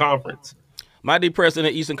Eastern Conference. My D press in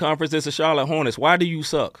the Eastern Conference is the Charlotte Hornets. Why do you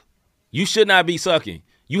suck? You should not be sucking.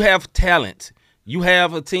 You have talent. You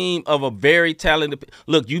have a team of a very talented.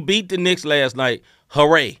 Look, you beat the Knicks last night.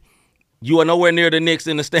 Hooray. You are nowhere near the Knicks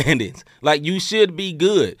in the standings. Like, you should be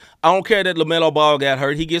good. I don't care that LaMelo Ball got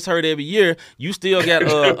hurt. He gets hurt every year. You still got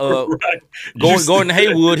Gordon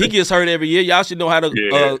Hayward. He gets hurt every year. Y'all should know how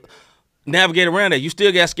to navigate around that. You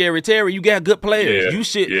still got Scary Terry. You got good players. You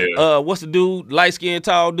should. What's the dude? Light skinned,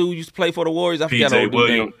 tall dude used to play for the Warriors. I forgot PJ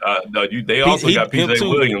Williams. They also got PJ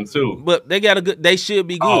Williams too. But they got a good. They should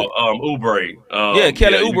be good. Oubre.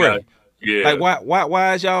 Kelly Oubre. Like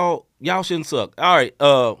why is y'all shouldn't suck? All right.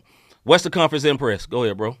 Western Conference impress. Go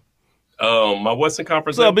ahead, bro. My Western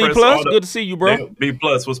Conference impress. B plus. Good to see you, bro. B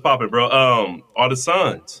plus. What's popping, bro? Are the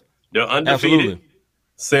Suns? They're undefeated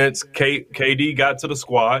since KD got to the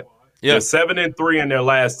squad. They're 7-3 in their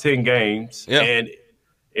last 10 games, and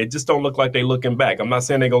it just don't look like they're looking back. I'm not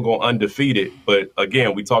saying they're going to go undefeated, but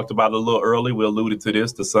again, we talked about it a little early. We alluded to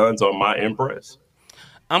this. The Suns are my impress.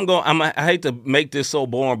 I hate to make this so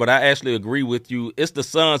boring, but I actually agree with you. It's the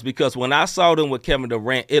Suns because when I saw them with Kevin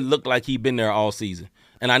Durant, it looked like he'd been there all season.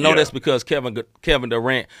 And I know that's because Kevin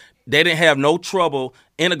Durant, they didn't have no trouble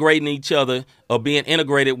integrating each other or being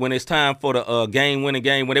integrated when it's time for the game-winning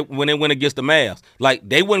game, when they went against the Mavs. Like,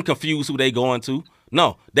 they wouldn't confuse who they going to.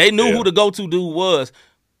 No, they knew who the go-to dude was.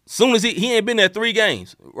 Soon as he ain't been there 3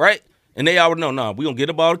 games, right? And they already know, we're going to get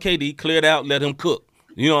the ball to KD, clear it out, let him cook.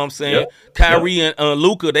 You know what I'm saying? Yep. Kyrie and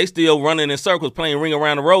Luka, they still running in circles, playing ring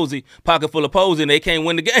around the rosy, pocket full of posing. They can't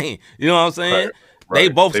win the game. You know what I'm saying? Right. They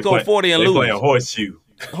both score 40 and lose. They playing horseshoe. You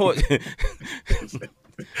know what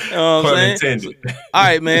I'm saying? All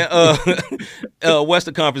right, man.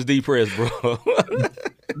 Western Conference D press, bro.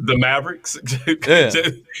 The Mavericks,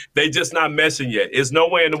 they just not meshing yet. It's no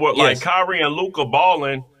way in the world. Like Kyrie and Luka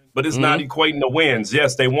balling, but it's not equating the wins.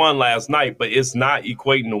 Yes, they won last night, but it's not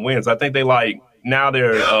equating the wins. I think now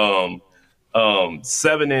they're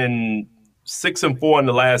 6-4 in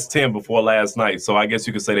the last 10 before last night. So I guess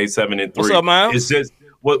you could say they 7-3. What's up, Miles? It's just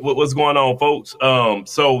what's going on, folks.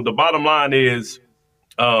 So the bottom line is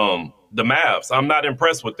the Mavs. I'm not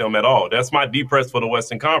impressed with them at all. That's my depress for the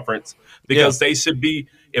Western Conference because they should be.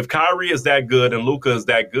 If Kyrie is that good and Luka is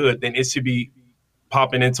that good, then it should be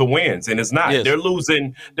popping into wins, and it's not. Yes. They're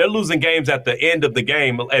losing games at the end of the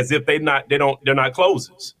game as if they're not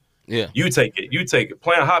closers. Yeah, you take it.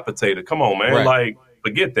 Playing hot potato. Come on, man. Right. Like,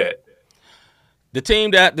 forget that. The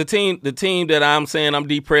team that I'm saying I'm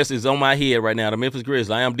depressed is on my head right now. The Memphis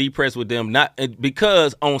Grizzlies. I am depressed with them, not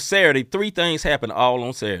because on Saturday 3 things happened all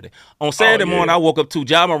on Saturday. On Saturday morning, I woke up to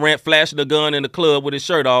Ja Morant flashing a gun in the club with his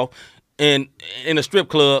shirt off, and in a strip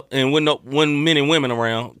club, and when men and women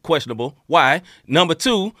around, questionable. Why? Number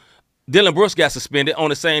 2. Dylan Brooks got suspended on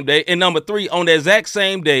the same day. And number 3, on the exact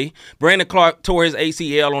same day, Brandon Clark tore his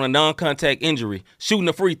ACL on a non-contact injury, shooting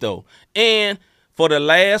a free throw. And for the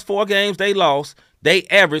last 4 games they lost, they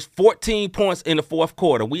averaged 14 points in the fourth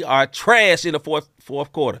quarter. We are trash in the fourth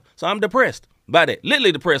quarter. So I'm depressed by that.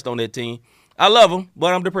 Literally depressed on that team. I love them,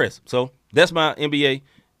 but I'm depressed. So that's my NBA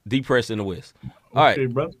depressed in the West. All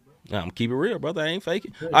right. Brother. I'm keep it real, brother. I ain't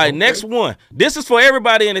faking. All right, next one. This is for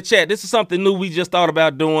everybody in the chat. This is something new we just thought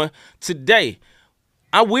about doing today.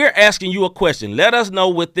 We're asking you a question. Let us know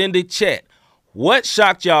within the chat. What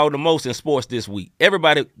shocked y'all the most in sports this week?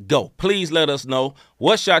 Everybody go. Please let us know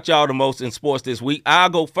what shocked y'all the most in sports this week. I'll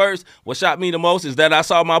go first. What shocked me the most is that I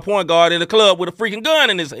saw my point guard in the club with a freaking gun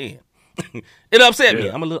in his hand. It upset me.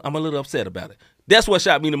 I'm a little upset about it. That's what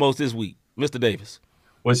shocked me the most this week, Mr. Davis.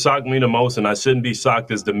 What shocked me the most, and I shouldn't be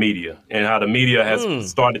shocked, is the media and how the media has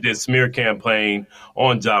started this smear campaign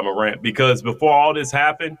on Ja Morant. Because before all this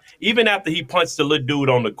happened, even after he punched the little dude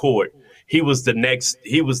on the court, he was the next.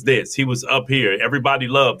 He was this. He was up here. Everybody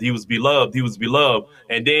loved. He was beloved. He was beloved.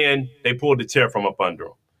 And then they pulled the chair from up under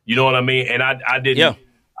him. You know what I mean? And I didn't. Yeah.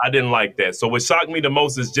 I didn't like that. So what shocked me the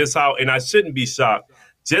most is just how, and I shouldn't be shocked,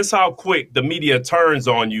 just how quick the media turns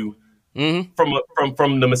on you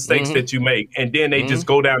from the mistakes that you make. And then they just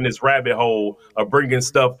go down this rabbit hole of bringing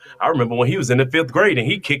stuff. I remember when he was in the 5th grade and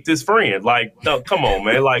he kicked his friend. Like, no, come on,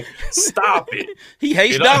 man. Like, stop it. He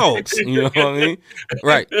hates dogs. You know what I mean?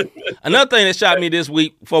 Right. Another thing that shocked me this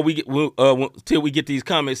week, before we get till we get these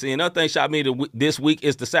comments in, another thing that shocked me this week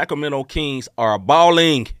is the Sacramento Kings are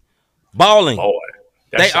balling. Balling. Boy.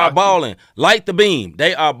 They are balling. Light the beam.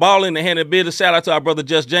 They are balling. They hand a bit of shout out to our brother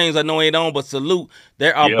Just James. I know he ain't on, but salute.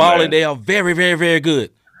 They are balling. Man. They are very, very, very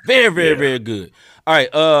good. Very, very, very good. All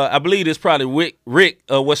right. I believe it's probably Rick.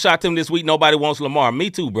 What shocked him this week? Nobody wants Lamar. Me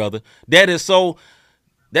too, brother. That is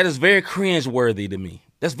very cringe-worthy to me.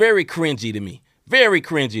 That's very cringy to me. Very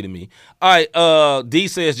cringy to me. All right. D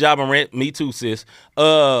says Ja Morant. Me too, sis.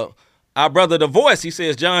 Our brother The Voice, he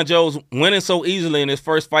says John Jones winning so easily in his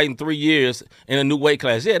first fight in 3 years in a new weight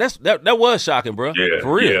class. Yeah, that was shocking, bro. Yeah,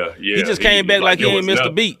 for real. Yeah. He just came back like he ain't missed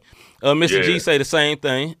a beat. Mr. G say the same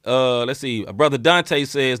thing. Let's see. Brother Dante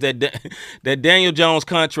says that Daniel Jones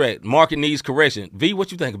contract market needs correction. V,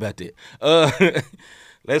 what you think about that?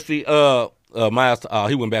 Let's see. Miles,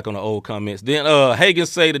 he went back on the old comments. Then Hagen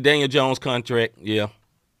say the Daniel Jones contract. Yeah.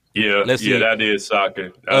 Yeah, let's see. That is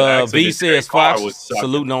shocking. V says Fox,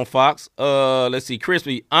 saluting on Fox. Let's see,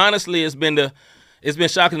 Crispy. Honestly, it's been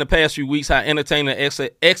shocking the past few weeks how entertaining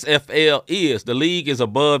the XFL is. The league is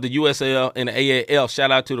above the USL and the AAL.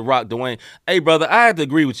 Shout out to The Rock, Dwayne. Hey, brother, I have to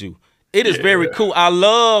agree with you. It is very cool. I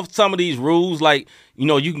love some of these rules. Like,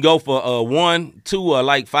 you can go for 1, 2, or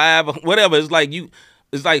like 5, whatever.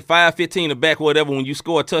 It's like 5-15 to back, whatever, when you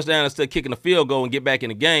score a touchdown instead of kicking a field goal and get back in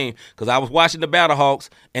the game. Because I was watching the Battlehawks,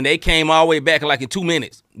 and they came all the way back in 2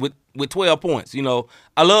 minutes with 12 points.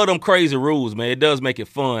 I love them crazy rules, man. It does make it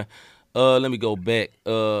fun. Let me go back.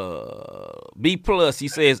 B+, he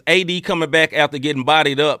says, AD coming back after getting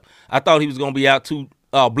bodied up. I thought he was going to be out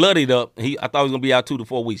bloodied up. I thought he was going to be out 2 to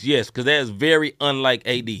 4 weeks. Yes, because that is very unlike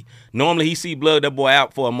AD. Normally, he see blood, that boy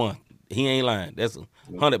out for a month. He ain't lying. That's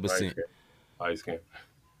 100%. Ice game.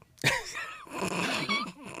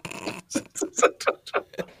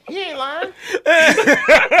 He ain't lying.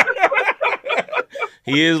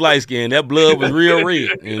 He is light skinned. That blood was real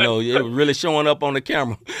red. It was really showing up on the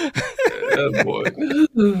camera. That boy.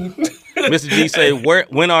 Mr. G say,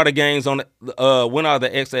 when are the games on when are the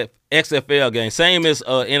XFL games? Same as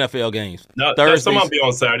NFL games. No, some of them be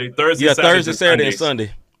on Saturday. Thursday, Saturday, and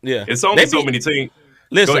Sunday. Yeah. It's only so many teams.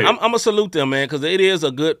 Listen, I'm going to salute them, man, because it is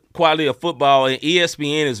a good quality of football, and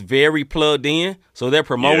ESPN is very plugged in, so they're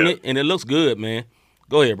promoting it, and it looks good, man.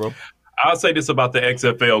 Go ahead, bro. I'll say this about the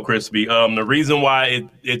XFL, Crispy. The reason why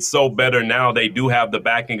it's so better now, they do have the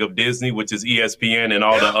backing of Disney, which is ESPN, and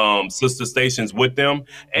all the sister stations with them.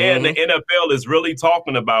 And the NFL is really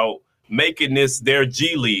talking about making this their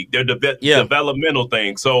G League, their developmental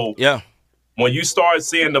thing. So when you start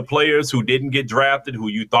seeing the players who didn't get drafted, who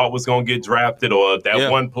you thought was going to get drafted, or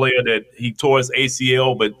that one player that he tore his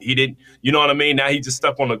ACL, but he didn't, you know what I mean? Now he just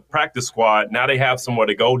stuck on the practice squad. Now they have somewhere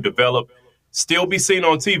to go, develop, still be seen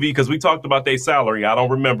on TV, because we talked about their salary. I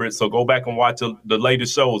don't remember it, so go back and watch the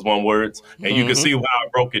latest shows, One Words, and you can see how I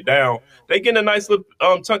broke it down. They get a nice little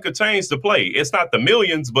chunk of change to play. It's not the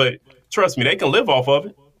millions, but trust me, they can live off of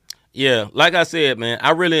it. Yeah, like I said, man,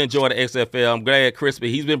 I really enjoy the XFL. I'm glad Crispy,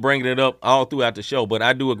 he's been bringing it up all throughout the show, but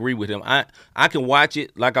I do agree with him. I can watch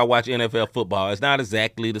it like I watch NFL football. It's not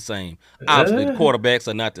exactly the same. Obviously, the quarterbacks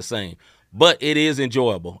are not the same, but it is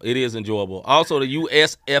enjoyable. It is enjoyable. Also, the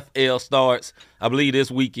USFL starts, I believe, this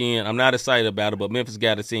weekend. I'm not excited about it, but Memphis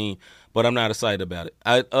got a team, but I'm not excited about it.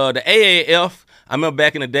 The AAF, I remember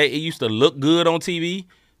back in the day, it used to look good on TV,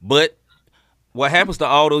 but what happens to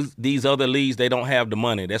all these other leagues, they don't have the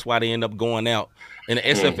money. That's why they end up going out. And the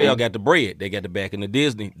SFL got the bread. They got the back. And the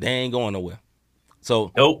Disney, they ain't going nowhere.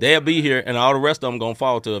 So they'll be here, and all the rest of them going to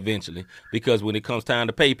fall to eventually, because when it comes time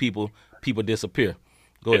to pay people, people disappear.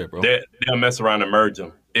 Go ahead, bro. They'll mess around and merge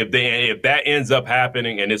them. If that ends up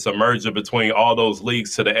happening and it's a merger between all those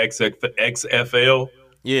leagues to the XFL,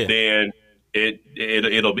 then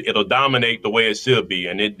it'll dominate the way it should be,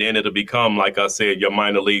 and then it'll become, like I said, your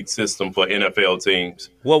minor league system for NFL teams.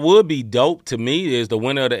 What would be dope to me is the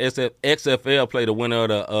winner of the XFL play the winner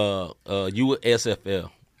of the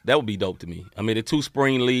USFL. That would be dope to me. I mean, the two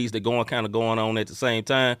spring leagues that kind of going on at the same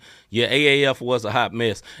time. Yeah, AAF was a hot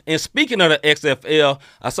mess. And speaking of the XFL,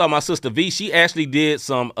 I saw my sister V. She actually did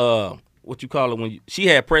some what you call it when she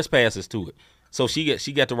had press passes to it. So she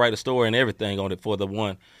got to write a story and everything on it for the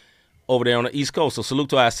one over there on the East Coast. So salute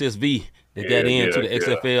to our sis V that got into the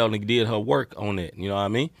XFL and did her work on it. You know what I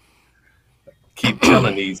mean? Keep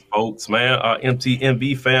telling these folks, man, our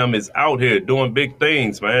MTMV fam is out here doing big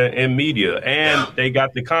things, man, in media, and they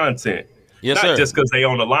got the content. Yes, Not sir. just because they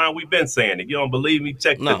on the line. We've been saying it. You don't believe me?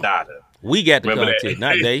 Check the data. We got the Remember content,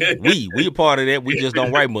 that? not they. We a part of that. We just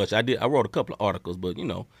don't write much. I wrote a couple of articles, but we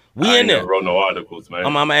I in there. never wrote no articles, man.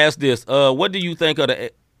 I'm gonna ask this. What do you think of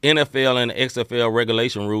the NFL and the XFL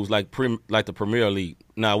regulation rules like the Premier League?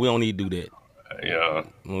 Nah, we don't need to do that. Yeah,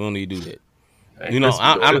 we don't need to do that. And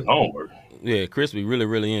I homework. Yeah, Crispy really,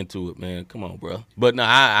 really into it, man. Come on, bro. But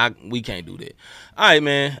no, we can't do that. All right,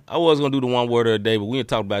 man. I was gonna do the one word of the day, but we ain't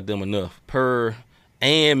talked about them enough. Per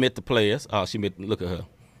and met the players. Oh, look at her.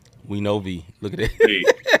 We know V. Look at that.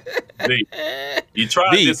 V. You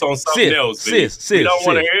tried this on something else, V. Sis. We don't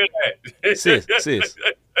want to hear that. Sis.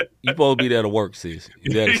 You supposed to be there to work, sis.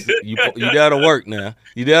 You there to work now.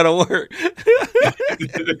 You there to work.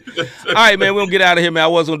 All right, man, we're going to get out of here, man. I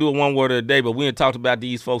was going to do a one word of the day, but we ain't talked about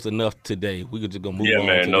these folks enough today. We could just go move on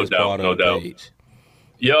to this part of the page.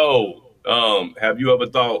 Yo, have you ever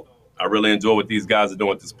thought, I really enjoy what these guys are doing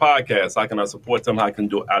with this podcast. How can I support them? How can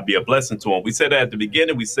I be a blessing to them? We said that at the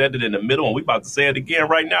beginning. We said it in the middle, and we about to say it again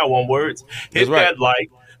right now on words. Hit that like,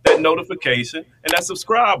 that notification, and that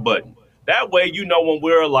subscribe button. That way you know when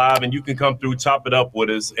we're alive and you can come through, chop it up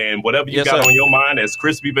with us, and whatever you got on your mind, as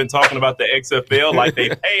Crispy been talking about the XFL, like they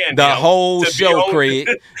paying the him whole to show, Craig.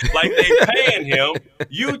 Like they paying him.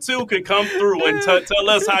 You too could come through and tell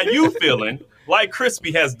us how you feeling, like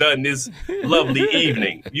Crispy has done this lovely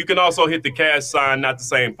evening. You can also hit the cash sign, Not the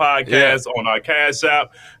Same Podcast, on our Cash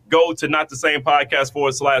App. Go to Not the Same Podcast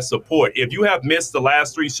 /support. If you have missed the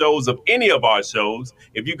last 3 shows of any of our shows,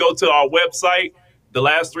 if you go to our website, the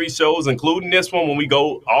last 3 shows, including this one, when we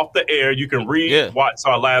go off the air, you can watch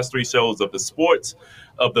our last 3 shows of the sports,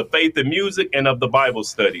 of the faith and music, and of the Bible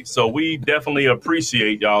study. So we definitely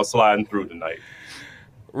appreciate y'all sliding through tonight.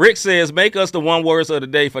 Rick says, make us the one words of the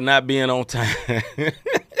day for not being on time.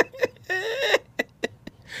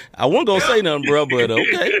 I wasn't going to say nothing, bro, but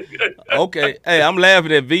okay. Okay. Hey, I'm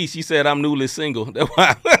laughing at V. She said I'm newly single. That's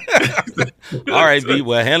why. All right, V.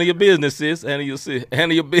 Well, handle your business, sis. Handle your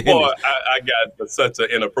business. Boy, I got such an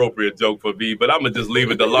inappropriate joke for V, but I'm going to just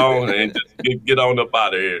leave it alone and just get on up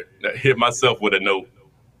out of here. Hit myself with a note.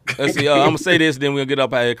 Let's see. I'm going to say this, then we'll get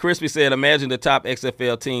up out of here. Crispy said, imagine the top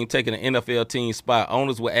XFL team taking an NFL team spot.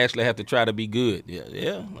 Owners will actually have to try to be good.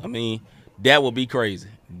 Yeah. I mean, that would be crazy.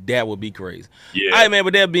 That would be crazy. Yeah. All right, man,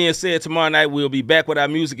 with that being said, tomorrow night we'll be back with our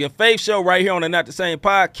Music and Faith show right here on the Not the Same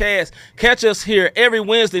Podcast. Catch us here every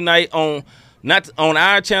Wednesday night on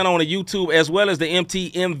our channel on the YouTube as well as the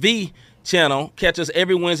MTMV channel. Catch us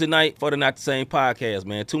every Wednesday night for the Not the Same Podcast,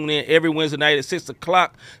 man. Tune in every Wednesday night at 6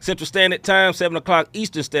 o'clock Central Standard Time, 7 o'clock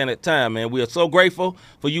Eastern Standard Time, man. We are so grateful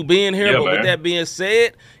for you being here. But with that being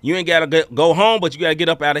said, you ain't got to go home, but you got to get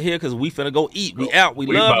up out of here because we finna go eat. We out. We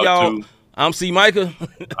love y'all. I'm C. Micah.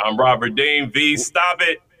 I'm Robert Dean. V, stop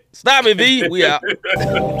it. Stop it, V. We out.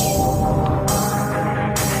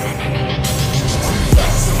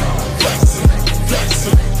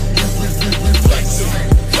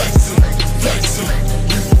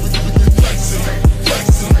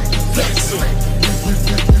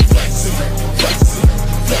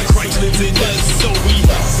 Christ lives in us, so we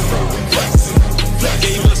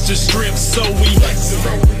gave us the strength, so we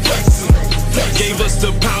gave us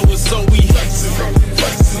the power, so we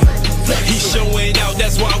he's showing out,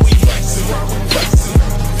 that's why we.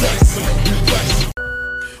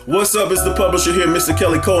 What's up, it's the publisher here, Mr.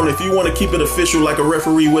 Kelly Cole, and if you want to keep it official like a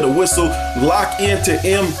referee with a whistle, lock into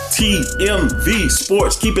MTMV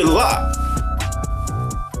Sports. Keep it locked.